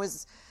bum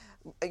was,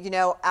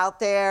 out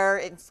there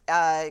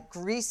and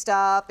greased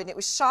up, and it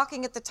was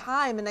shocking at the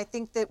time. And I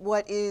think that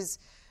what is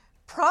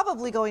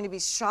probably going to be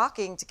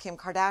shocking to Kim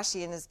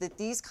Kardashian is that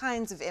these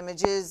kinds of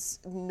images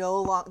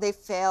they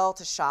fail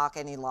to shock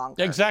any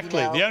longer.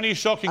 Exactly. The only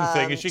shocking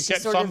thing is she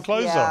kept some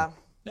clothes on.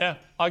 Yeah,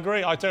 I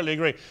agree. I totally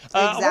agree. Exactly.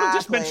 I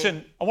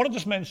want to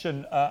just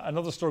mention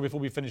another story before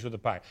we finish with the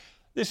pack.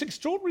 This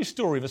extraordinary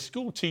story of a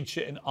school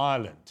teacher in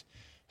Ireland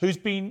who's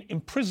been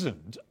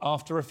imprisoned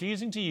after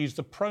refusing to use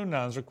the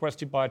pronouns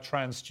requested by a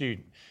trans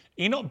student.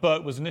 Enoch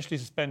Burke was initially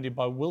suspended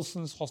by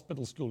Wilson's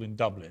Hospital School in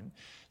Dublin,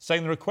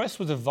 saying the request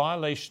was a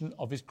violation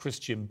of his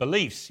Christian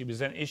beliefs. He was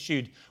then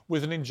issued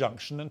with an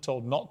injunction and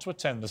told not to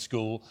attend the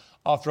school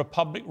after a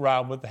public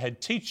row with the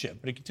head teacher,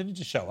 but he continued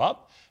to show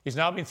up. He's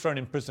now been thrown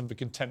in prison for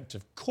contempt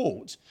of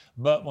court.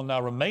 Burke will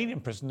now remain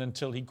in prison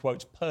until he,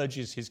 quote,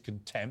 purges his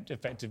contempt,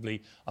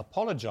 effectively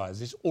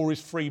apologises, or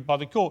is freed by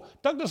the court.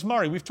 Douglas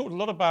Murray, we've talked a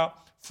lot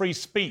about free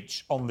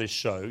speech on this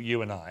show,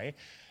 you and I.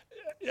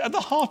 At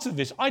the heart of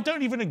this, I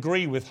don't even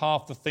agree with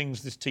half the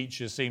things this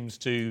teacher seems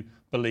to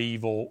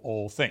believe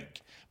or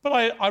think.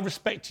 But I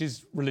respect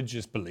his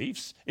religious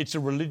beliefs. It's a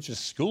religious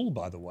school,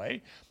 by the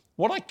way.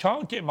 What I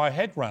can't get my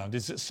head round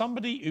is that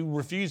somebody who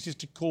refuses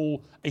to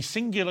call a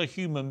singular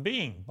human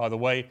being, by the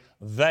way,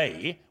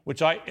 they,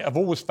 which I have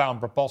always found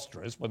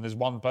preposterous when there's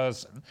one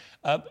person,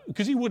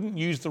 because he wouldn't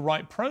use the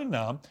right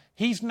pronoun,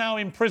 he's now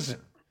in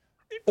prison,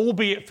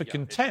 albeit for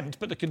contempt,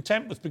 but the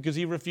contempt was because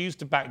he refused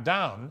to back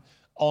down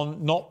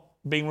on not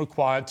being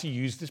required to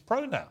use this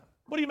pronoun.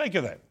 What do you make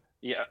of that?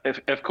 Yeah,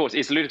 of course,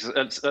 it's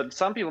ludicrous.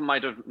 Some people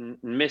might have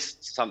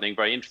missed something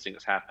very interesting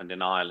that's happened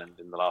in Ireland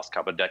in the last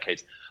couple of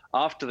decades.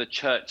 After the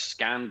church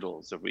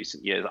scandals of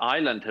recent years,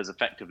 Ireland has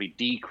effectively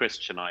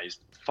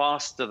de-Christianized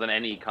faster than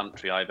any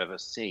country I've ever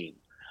seen.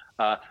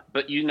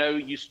 But,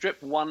 you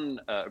strip one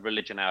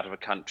religion out of a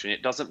country, and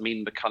it doesn't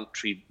mean the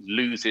country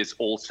loses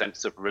all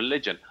sense of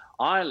religion.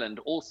 Ireland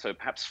also,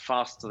 perhaps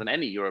faster than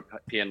any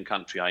European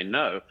country I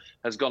know,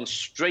 has gone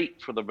straight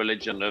for the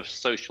religion of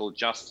social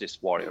justice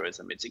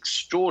warriorism. It's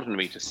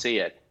extraordinary to see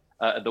it,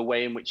 the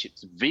way in which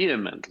it's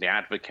vehemently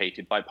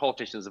advocated by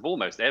politicians of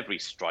almost every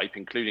stripe,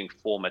 including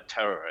former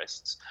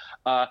terrorists.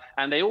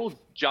 And they all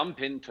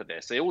jump into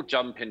this. They all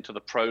jump into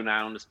the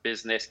pronouns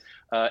business.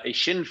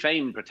 Sinn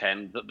Féin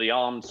pretend that the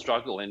armed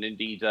struggle, and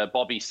indeed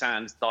Bobby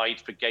Sands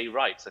died for gay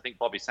rights. I think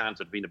Bobby Sands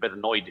would have been a bit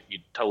annoyed if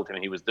you'd told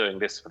him he was doing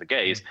this for the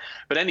gays.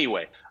 But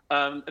anyway,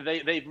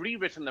 they've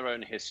rewritten their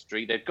own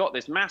history. They've got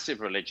this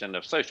massive religion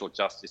of social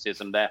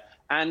justicism there,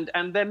 and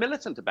they're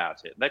militant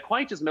about it. They're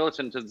quite as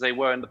militant as they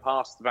were in the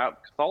past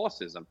about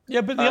Catholicism.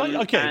 Yeah, but men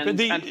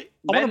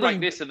like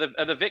this are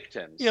the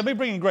victims. Yeah, let me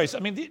bring in Grace. I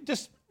mean,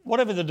 just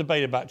whatever the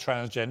debate about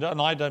transgender,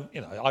 and I don't,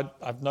 I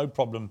have no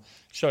problem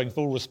showing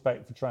full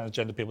respect for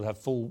transgender people who have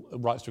full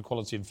rights to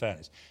equality and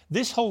fairness.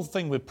 This whole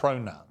thing with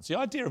pronouns, the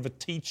idea of a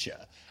teacher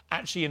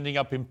actually ending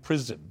up in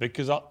prison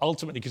because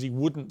he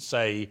wouldn't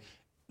say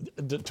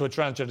to a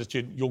transgender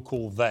student, you're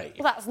called they.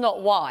 Well, that's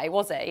not why,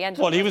 was it? He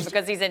ended up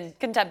because he's in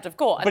contempt of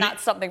court, and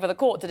that's something for the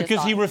court to decide.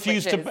 Because he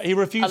refused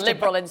a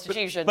liberal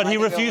institution. But he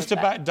refused to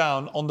back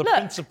down on the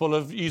principle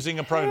of using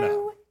a pronoun.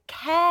 Who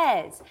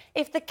cares?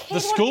 If the kid the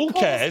school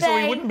cares, or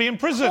he wouldn't be in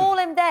prison. Call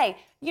him they.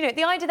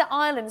 The idea that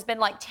Ireland's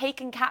been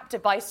taken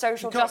captive by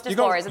social justice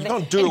warriors and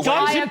the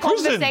entire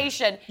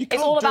conversation is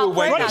all about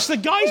pronouns. The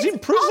guy's in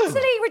prison. It's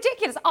utterly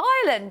ridiculous.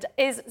 Ireland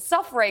is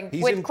suffering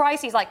with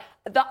crises like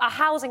a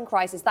housing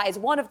crisis that is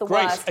one of the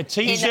worst in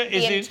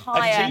the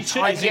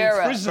entire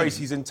Europe. Grace,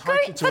 he's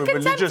entitled to a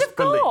religious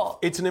belief.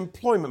 It's an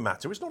employment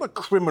matter. It's not a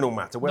criminal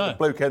matter where the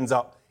bloke ends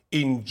up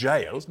in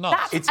jail. It's not.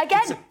 That's,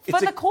 for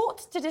the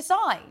court to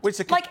decide. If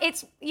the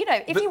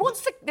student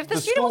wants to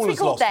be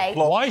called they,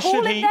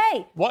 call him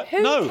they.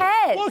 Who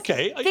cares?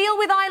 Okay. Deal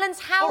with Ireland's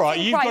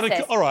housing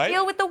crisis.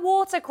 Deal with the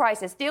water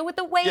crisis. Deal with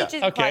the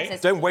wages crisis.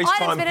 Don't waste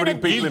time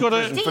putting people in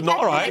prison for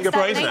not using a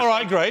pronoun. All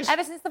right, Grace.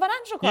 Ever since the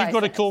financial crisis. You've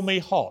got to call me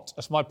hot.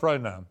 That's my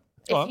pronoun.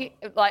 Go on.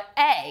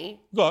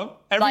 Go on.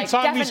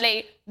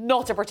 Definitely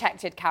not a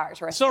protected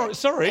characteristic.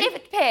 Sorry.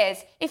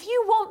 If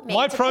you want me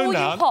to call you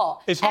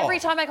hot every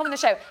time I come on the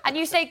show, and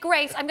you say,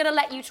 Grace, I'm going to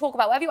let you talk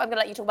about whatever I'm going to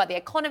let you talk about the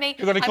economy.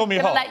 You're going to call me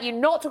hot. I'm going to let you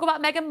not talk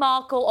about Meghan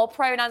Markle or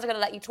pronouns. I'm going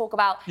to let you talk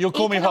about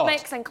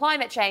economics and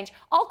climate change.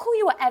 I'll call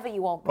you whatever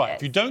you want. Right.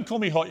 If you don't call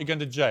me hot, you're going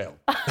to jail.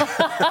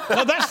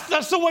 No,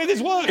 that's the way this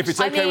works. If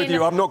it's okay with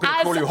you, I'm not going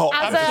to call you hot.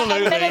 As a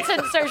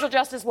militant social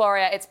justice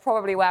warrior, it's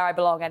probably where I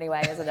belong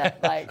anyway, isn't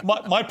it?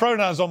 My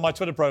pronouns on my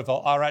Twitter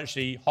profile are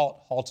actually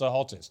hot, hotter,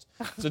 hottest.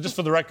 So just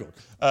for the record,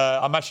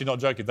 I'm actually not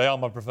joking. They are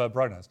my preferred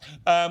pronouns.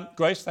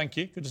 Grace, thank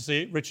you. Good to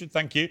see you. Richard,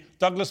 thank you.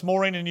 Douglas,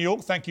 Maureen in New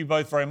York, thank you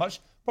both very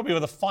much. Probably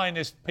the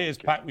finest Piers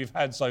pack we've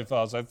had so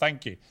far. So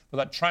thank you for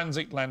that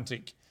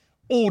transatlantic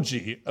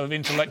orgy of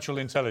intellectual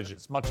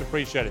intelligence. Much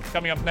appreciated.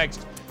 Coming up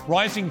next,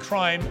 rising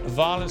crime,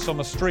 violence on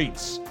the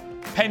streets,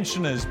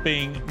 pensioners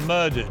being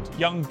murdered,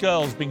 young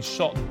girls being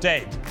shot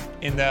dead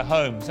in their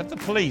homes. Have the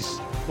police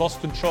lost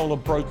control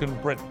of broken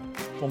Britain?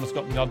 Former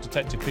Scotland Yard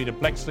Detective Peter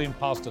Bleksley and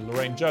Pastor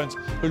Lorraine Jones,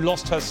 who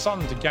lost her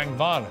son to gang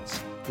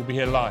violence, will be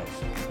here live.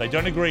 They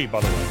don't agree,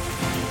 by the way.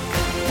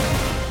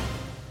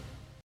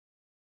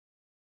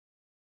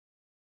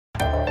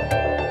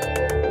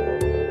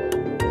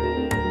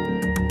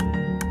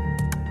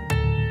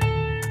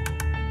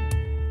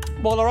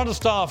 While our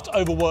understaffed,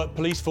 overworked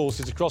police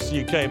forces across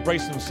the UK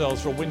brace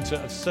themselves for a winter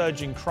of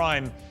surging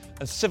crime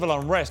and civil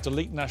unrest, a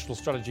leaked national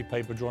strategy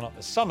paper drawn up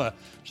this summer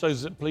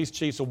shows that police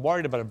chiefs are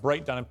worried about a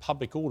breakdown in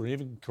public order and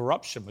even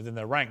corruption within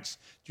their ranks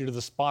due to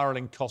the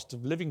spiralling cost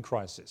of living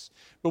crisis.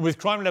 But with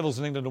crime levels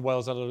in England and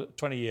Wales at a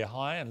 20-year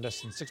high and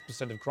less than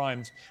 6% of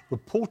crimes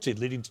reported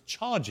leading to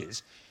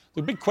charges,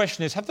 the big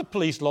question is, have the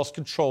police lost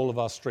control of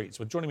our streets?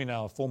 Well, joining me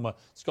now are former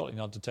Scotland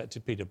Yard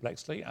Detective Peter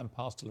Bleksley and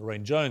Pastor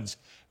Lorraine Jones,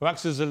 who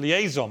acts as a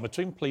liaison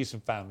between police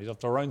and families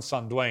after her own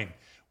son, Dwayne,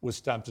 was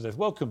stabbed to death.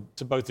 Welcome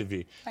to both of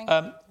you. Thank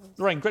you.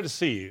 Lorraine, great to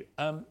see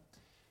you.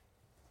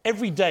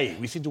 Every day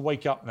we seem to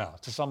wake up now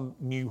to some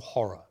new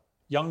horror.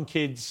 Young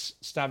kids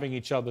stabbing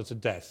each other to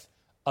death.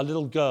 A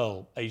little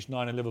girl, aged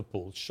 9 in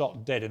Liverpool,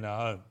 shot dead in her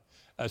home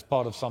as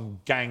part of some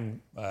gang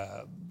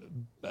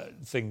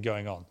thing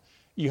going on.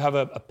 You have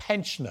a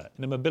pensioner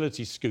in a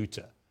mobility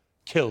scooter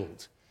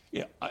killed.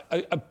 Yeah,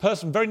 a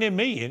person very near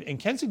me in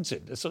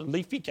Kensington, sort of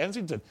leafy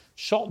Kensington,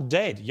 shot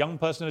dead, young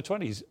person in her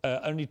 20s,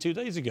 only 2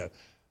 days ago.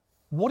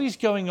 What is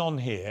going on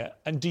here?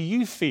 And do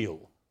you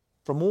feel,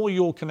 from all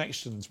your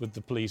connections with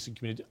the police and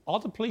community, are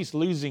the police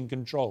losing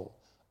control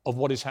of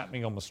what is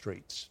happening on the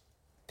streets?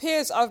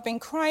 Piers, I've been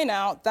crying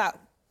out that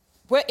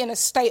we're in a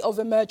state of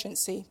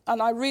emergency,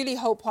 and I really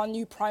hope our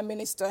new Prime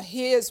Minister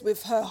hears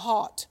with her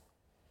heart.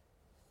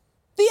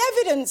 The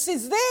evidence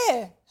is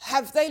there.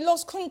 Have they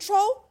lost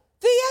control?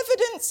 The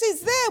evidence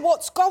is there,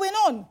 what's going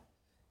on.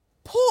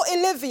 Poor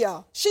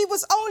Olivia, she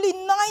was only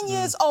 9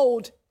 years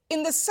old,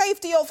 in the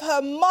safety of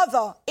her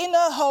mother, in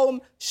her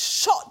home,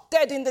 shot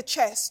dead in the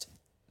chest.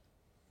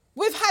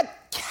 We've had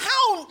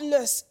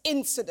countless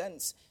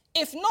incidents.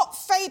 If not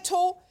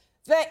fatal,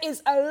 there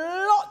is a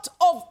lot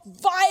of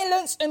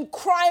violence and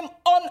crime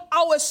on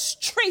our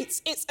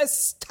streets. It's a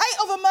state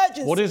of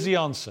emergency. What is the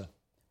answer?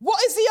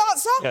 What is the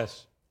answer?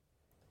 Yes.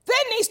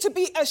 There needs to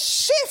be a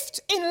shift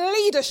in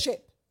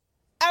leadership.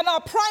 And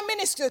our Prime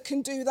Minister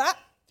can do that.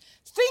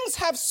 Things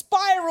have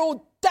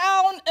spiralled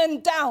down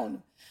and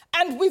down.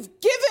 And we've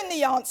given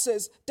the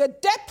answers. The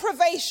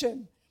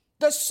deprivation,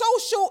 the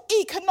social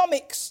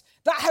economics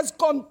that has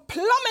gone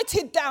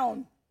plummeted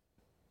down.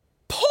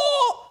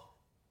 Poor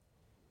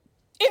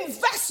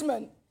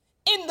investment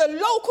in the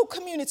local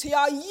community,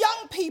 our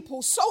young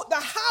people, so the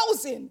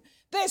housing.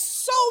 There's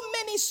so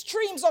many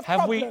streams of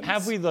problems.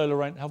 Have we though,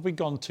 Lorraine, have we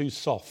gone too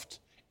soft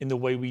in the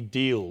way we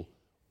deal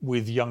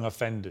with young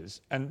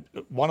offenders? And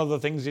one of the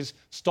things is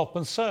stop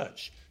and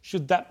search.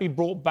 Should that be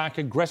brought back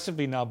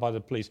aggressively now by the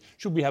police?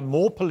 Should we have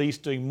more police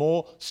doing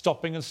more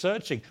stopping and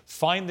searching?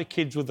 Find the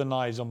kids with the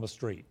knives on the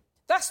street.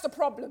 That's the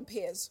problem,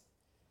 Piers.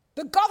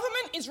 The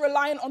government is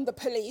relying on the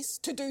police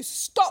to do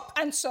stop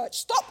and search.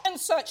 Stop and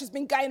search has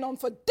been going on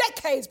for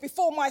decades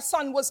before my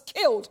son was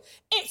killed.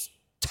 It's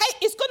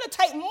going to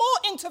take more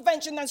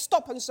intervention than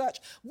stop and search.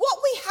 What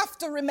we have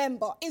to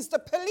remember is the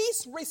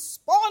police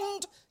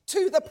respond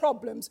to the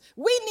problems.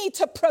 We need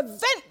to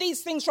prevent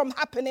these things from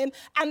happening,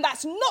 and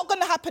that's not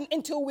going to happen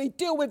until we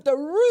deal with the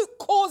root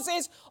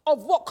causes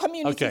of what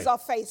communities are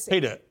facing.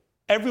 Peter,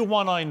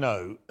 everyone I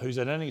know who's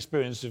had any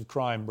experience of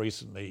crime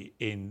recently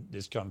in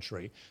this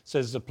country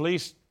says the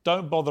police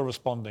don't bother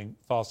responding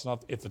fast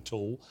enough, if at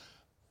all.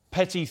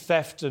 Petty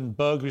theft and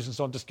burglaries and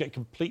so on just get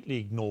completely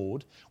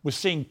ignored. We're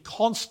seeing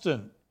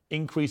constant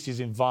increases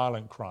in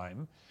violent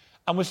crime.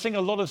 And we're seeing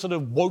a lot of sort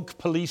of woke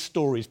police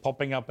stories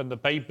popping up in the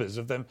papers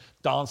of them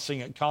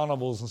dancing at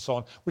carnivals and so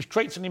on, which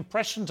creates an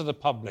impression to the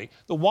public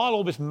that while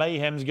all this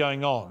mayhem's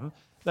going on,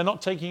 they're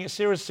not taking it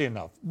seriously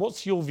enough.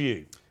 What's your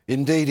view?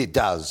 Indeed it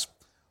does.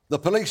 The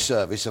police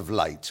service of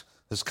late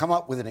has come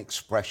up with an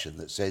expression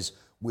that says,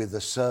 we're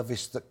the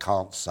service that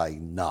can't say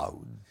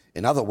no.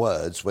 In other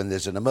words, when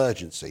there's an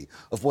emergency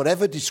of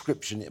whatever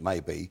description it may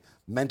be,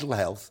 mental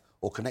health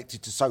or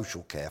connected to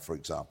social care, for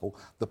example,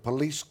 the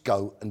police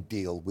go and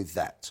deal with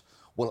that.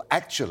 Well,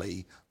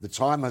 actually, the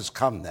time has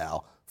come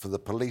now for the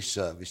police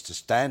service to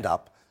stand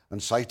up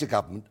and say to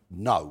government,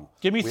 no.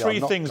 Give me three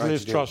things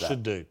Liz Truss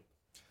should do.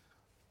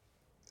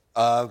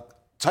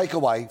 Take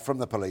away from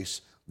the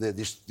police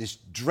this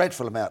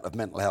dreadful amount of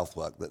mental health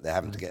work that they're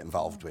having to get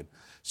involved with.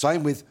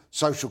 Same with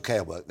social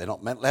care work. They're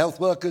not mental health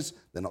workers,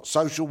 they're not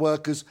social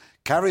workers.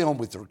 Carry on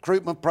with the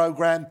recruitment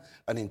programme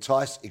and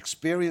entice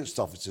experienced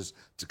officers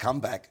to come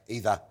back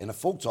either in a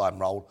full-time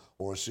role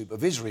or a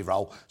supervisory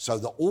role so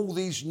that all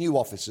these new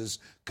officers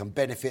can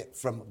benefit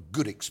from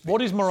good experience.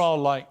 What is morale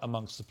like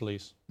amongst the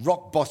police?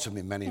 Rock bottom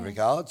in many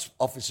regards.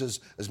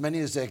 Officers, as many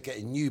as they're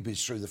getting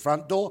newbies through the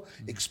front door,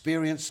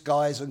 experienced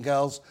guys and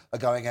girls are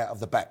going out of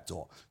the back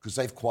door because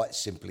they've quite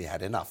simply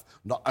had enough.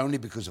 Not only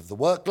because of the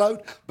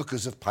workload,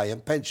 because of pay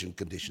and pension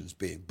conditions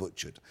being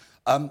butchered.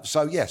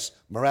 So yes,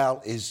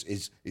 morale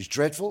is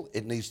dreadful.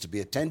 It needs to be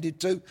attended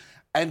to.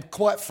 And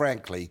quite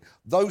frankly,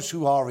 those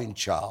who are in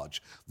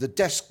charge, the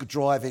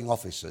desk-driving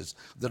officers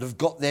that have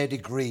got their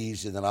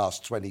degrees in the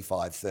last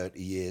 25,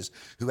 30 years,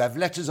 who have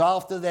letters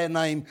after their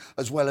name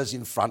as well as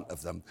in front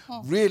of them,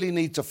 really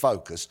need to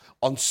focus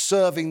on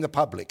serving the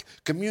public.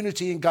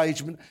 Community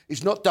engagement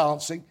is not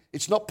dancing,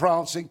 it's not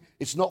prancing,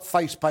 it's not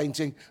face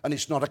painting, and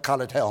it's not a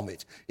coloured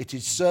helmet. It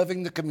is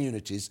serving the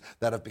communities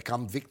that have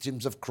become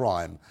victims of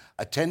crime.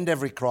 Attend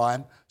every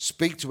crime,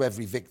 speak to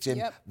every victim.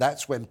 Yep.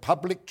 That's when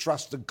public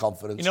trust and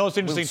confidence. You know what's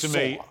interesting to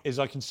me is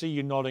I can see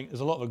you nodding.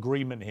 There's a lot of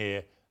agreement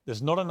here.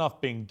 There's not enough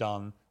being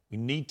done. We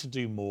need to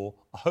do more.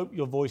 I hope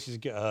your voices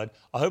get heard.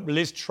 I hope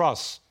Liz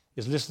Truss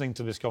is listening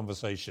to this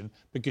conversation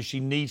because she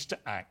needs to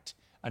act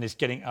and it's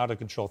getting out of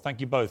control. Thank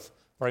you both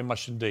very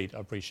much indeed. I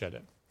appreciate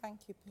it.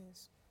 Thank you,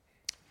 Piers.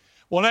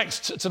 Well,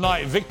 next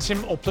tonight,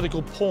 victim of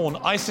political porn,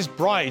 ISIS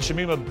bride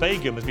Shamima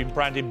Begum has been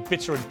branded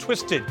bitter and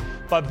twisted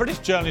by a British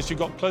journalist who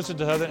got closer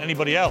to her than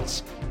anybody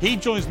else. He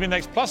joins me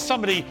next, plus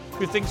somebody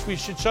who thinks we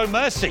should show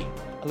mercy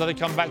and let her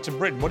come back to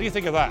Britain. What do you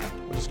think of that?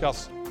 We'll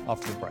discuss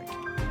after the break.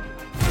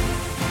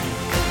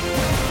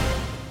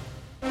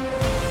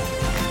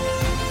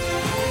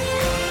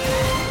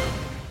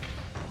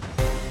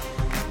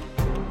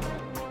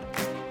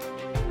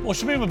 Well,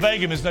 Shamima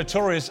Begum is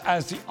notorious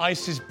as the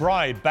ISIS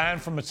bride,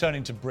 banned from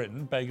returning to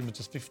Britain. Begum was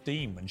just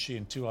 15 when she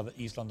and two other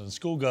East London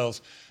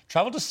schoolgirls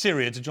travelled to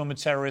Syria to join the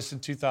terrorists in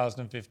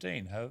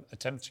 2015. Her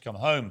attempts to come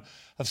home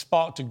have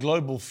sparked a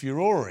global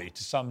furore.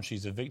 To some,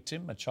 she's a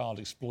victim, a child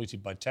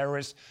exploited by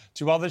terrorists.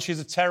 To others, she's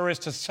a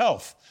terrorist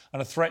herself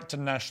and a threat to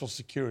national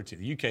security.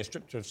 The UK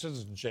stripped her of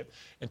citizenship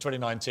in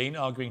 2019,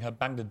 arguing her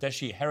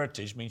Bangladeshi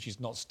heritage means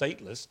she's not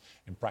stateless.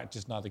 In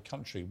practice, neither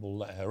country will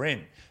let her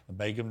in. And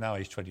Begum, now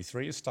aged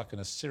 23, is stuck in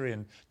a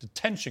Syrian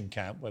detention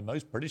camp where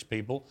most British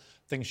people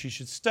think she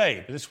should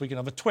stay. But this week,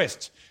 another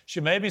twist. She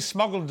may be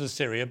smuggled into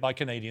Syria by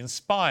Canadian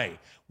spy.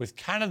 With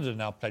Canada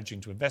now pledging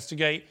to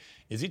investigate,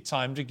 is it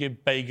time to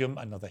give Begum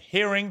another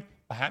hearing,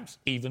 perhaps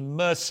even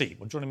mercy?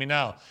 Well, joining me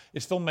now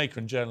is filmmaker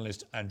and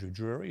journalist Andrew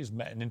Drury, who's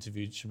met and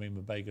interviewed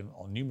Shamima Begum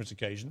on numerous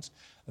occasions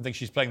and thinks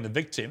she's playing the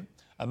victim.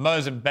 And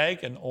Mohsen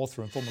Beg, an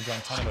author and former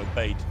Guantanamo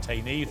Bay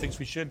detainee, who thinks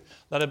we should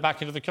let her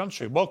back into the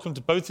country. Welcome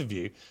to both of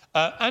you.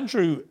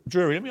 Andrew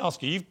Drury, let me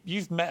ask you,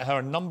 you've met her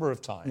a number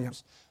of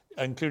times,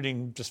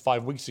 including just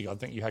 5 weeks ago, I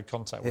think you had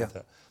contact with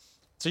her.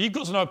 So you've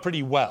got to know her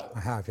pretty well. I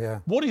have,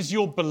 yeah. What is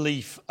your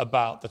belief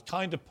about the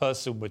kind of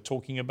person we're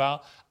talking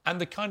about and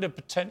the kind of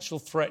potential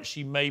threat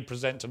she may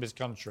present to this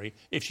country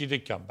if she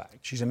did come back?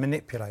 She's a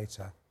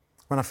manipulator.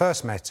 When I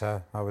first met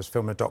her, I was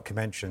filming a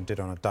documentary and did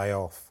it on a day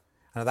off.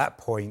 And at that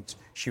point,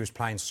 she was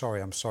playing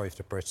sorry, I'm sorry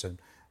to Britain.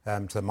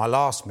 To my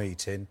last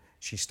meeting,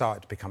 she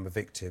started to become a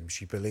victim.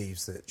 She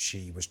believes that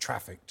she was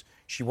trafficked.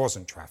 She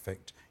wasn't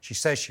trafficked. She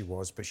says she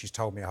was, but she's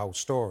told me a whole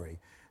story.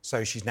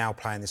 So she's now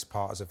playing this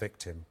part as a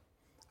victim.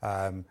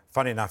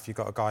 Funny enough, you've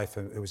got a guy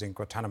who was in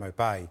Guantanamo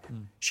Bay.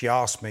 She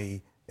asked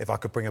me if I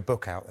could bring a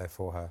book out there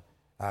for her,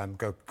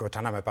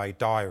 Guantanamo Bay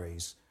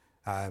Diaries,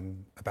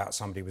 about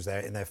somebody who was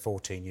there in their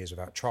 14 years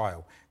without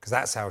trial, because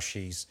that's how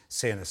she's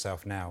seeing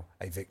herself now,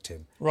 a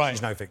victim. Right.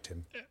 She's no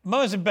victim.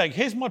 Mohsen Beg,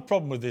 here's my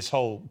problem with this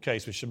whole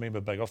case with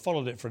Shamima Begum. I've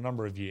followed it for a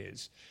number of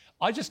years.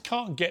 I just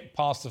can't get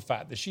past the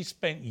fact that she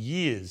spent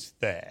years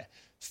there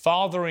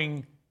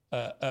mothering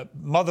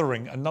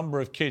a number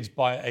of kids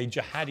by a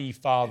jihadi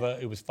father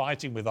who was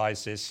fighting with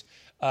ISIS.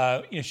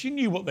 She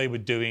knew what they were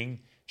doing.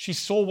 She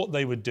saw what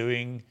they were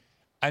doing.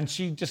 And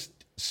she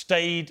just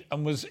stayed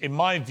and was, in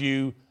my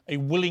view, a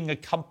willing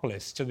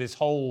accomplice to this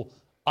whole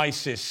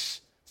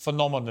ISIS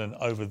phenomenon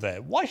over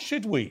there. Why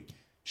should we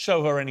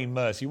show her any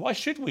mercy? Why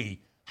should we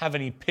have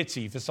any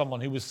pity for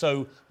someone who was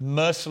so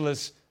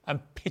merciless and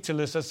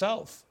pitiless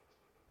herself?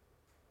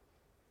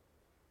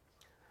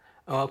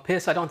 Well,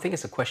 Piers, I don't think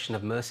it's a question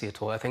of mercy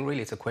at all. I think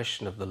really it's a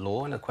question of the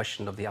law and a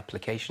question of the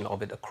application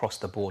of it across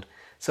the board.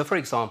 So, for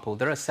example,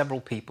 there are several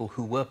people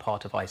who were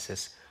part of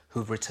ISIS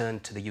who've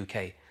returned to the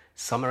UK.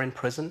 Some are in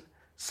prison,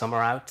 some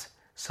are out,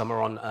 some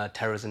are on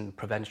terrorism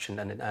prevention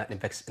and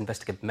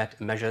investigative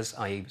measures,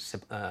 i.e.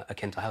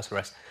 akin to house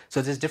arrest.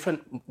 So there's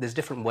different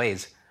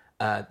ways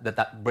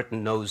that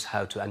Britain knows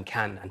how to and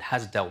can and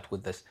has dealt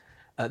with this.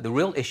 The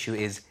real issue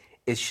is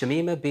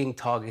Shamima being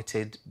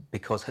targeted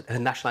because her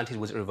nationality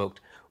was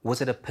revoked? Was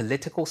it a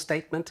political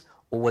statement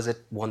or was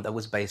it one that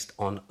was based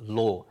on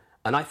law?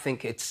 And I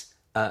think it's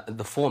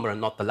the former and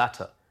not the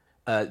latter.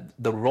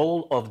 The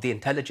role of the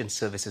intelligence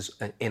services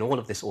in all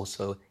of this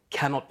also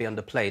cannot be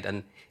underplayed.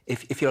 And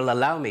if you'll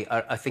allow me,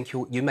 I think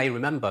you may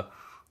remember,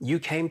 you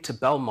came to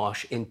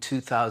Belmarsh in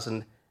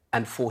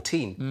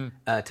 2014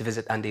 to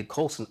visit Andy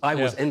Coulson. I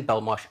was in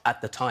Belmarsh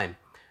at the time,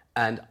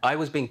 and I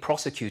was being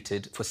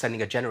prosecuted for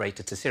sending a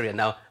generator to Syria.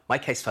 Now, my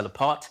case fell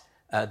apart.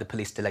 The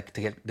police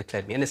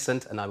declared me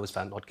innocent, and I was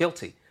found not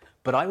guilty.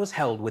 But I was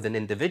held with an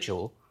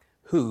individual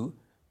who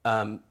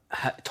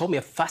told me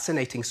a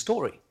fascinating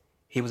story.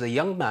 He was a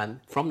young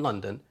man from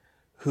London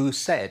who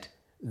said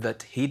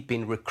that he'd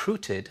been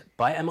recruited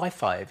by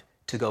MI5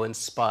 to go and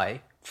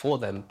spy for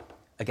them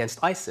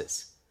against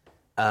ISIS.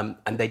 And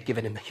they'd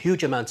given him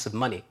huge amounts of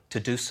money to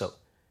do so.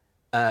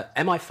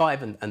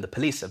 MI5 and the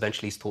police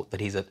eventually thought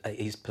that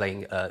he's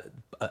playing a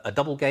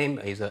double game,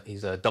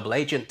 he's a double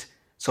agent.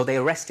 So they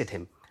arrested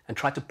him and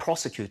tried to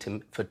prosecute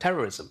him for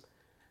terrorism.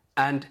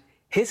 And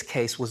his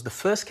case was the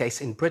first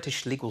case in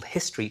British legal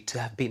history to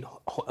have been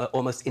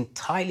almost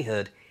entirely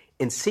heard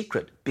in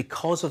secret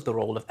because of the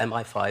role of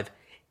MI5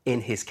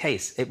 in his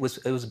case. It was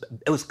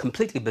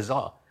completely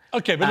bizarre.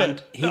 OK,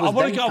 but look, I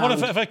want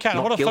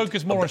to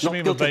focus more on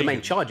Shamima Begum. The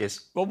main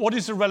charges. Well, what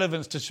is the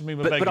relevance to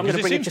Shamima Begum? But I'm going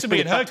to bring it seems to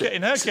me, in her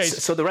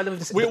case, so the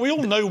relevance. We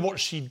all know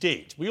what she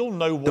did. We all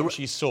know what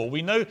she saw.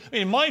 We know,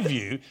 in my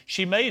view,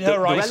 she made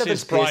her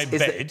ISIS bride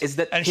bed,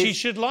 and she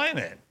should lie in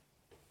it.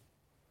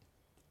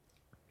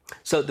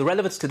 So the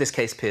relevance to this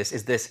case, Piers,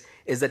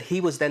 is that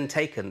he was then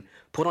taken,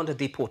 put under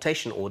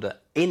deportation order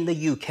in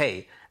the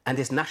UK, and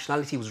his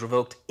nationality was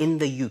revoked in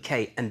the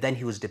UK, and then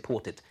he was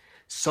deported,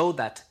 so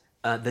that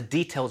the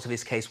details of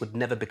his case would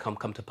never come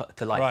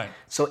to light. Right.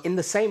 So in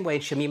the same way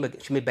in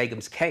Shamima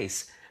Begum's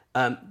case,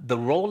 the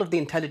role of the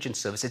intelligence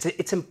service,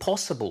 it's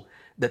impossible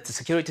that the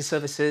security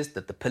services,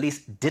 that the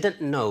police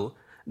didn't know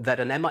that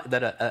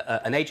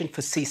an agent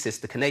for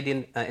CSIS, the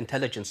Canadian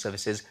intelligence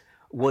services,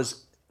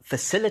 was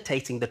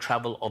facilitating the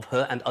travel of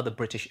her and other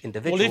British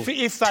individuals well,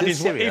 if that to is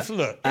Syria.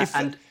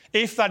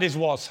 If that is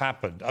what's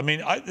happened, I mean,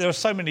 there are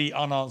so many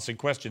unanswered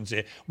questions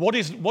here. What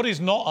is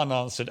not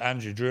unanswered,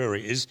 Andrew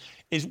Drury, is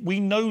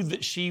we know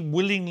that she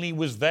willingly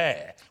was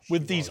there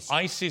with these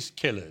ISIS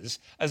killers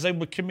as they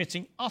were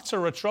committing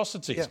utter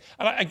atrocities. Yeah.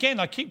 And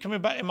I keep coming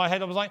back in my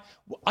head. I was like,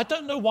 I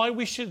don't know why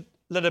we should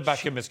let her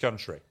back in this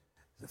country.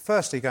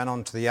 Firstly, going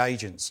on to the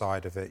agent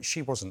side of it,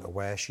 she wasn't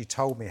aware. She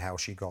told me how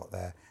she got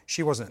there.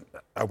 She wasn't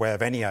aware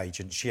of any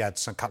agent. She had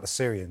some couple of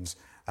Syrians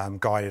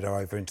guided her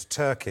over into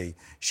Turkey.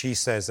 She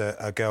says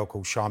a girl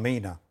called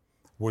Shamima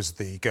was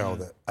the girl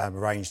that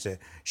arranged it.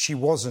 She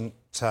wasn't...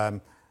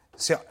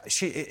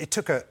 it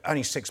took her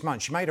only 6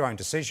 months. She made her own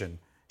decision.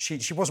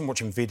 She wasn't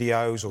watching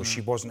videos, or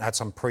she had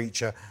some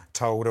preacher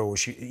told her, or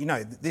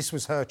this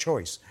was her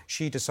choice.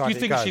 She decided.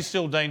 Do you think she's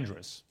still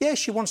dangerous? Yeah,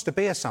 she wants to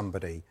be a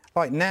somebody.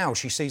 Like now,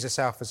 she sees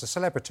herself as a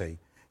celebrity.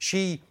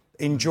 She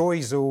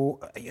enjoys all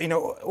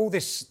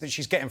this that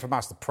she's getting from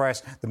us, the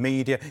press, the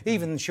media.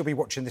 Even she'll be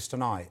watching this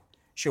tonight.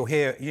 She'll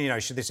hear,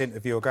 this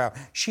interview will go out.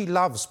 She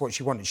loves what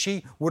she wanted.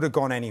 She would have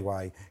gone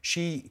anyway.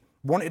 She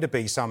wanted to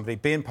be somebody.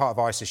 Being part of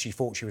ISIS, she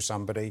thought she was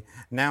somebody.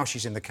 Now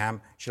she's in the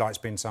camp. She likes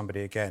being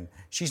somebody again.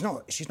 She's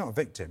not a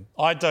victim.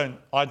 I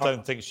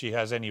don't think she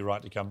has any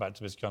right to come back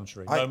to this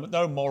country.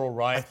 No moral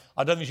right.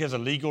 I don't think she has a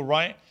legal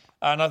right.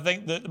 And I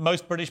think that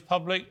most British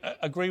public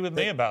agree with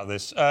me about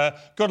this. Got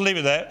to leave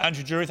it there.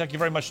 Andrew Drury, thank you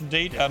very much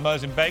indeed.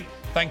 Mohsin Beg,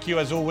 thank you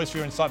as always for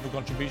your insightful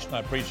contribution. I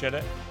appreciate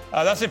it.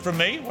 That's it from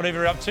me. Whatever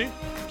you're up to,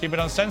 keep it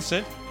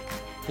uncensored.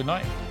 Good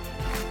night.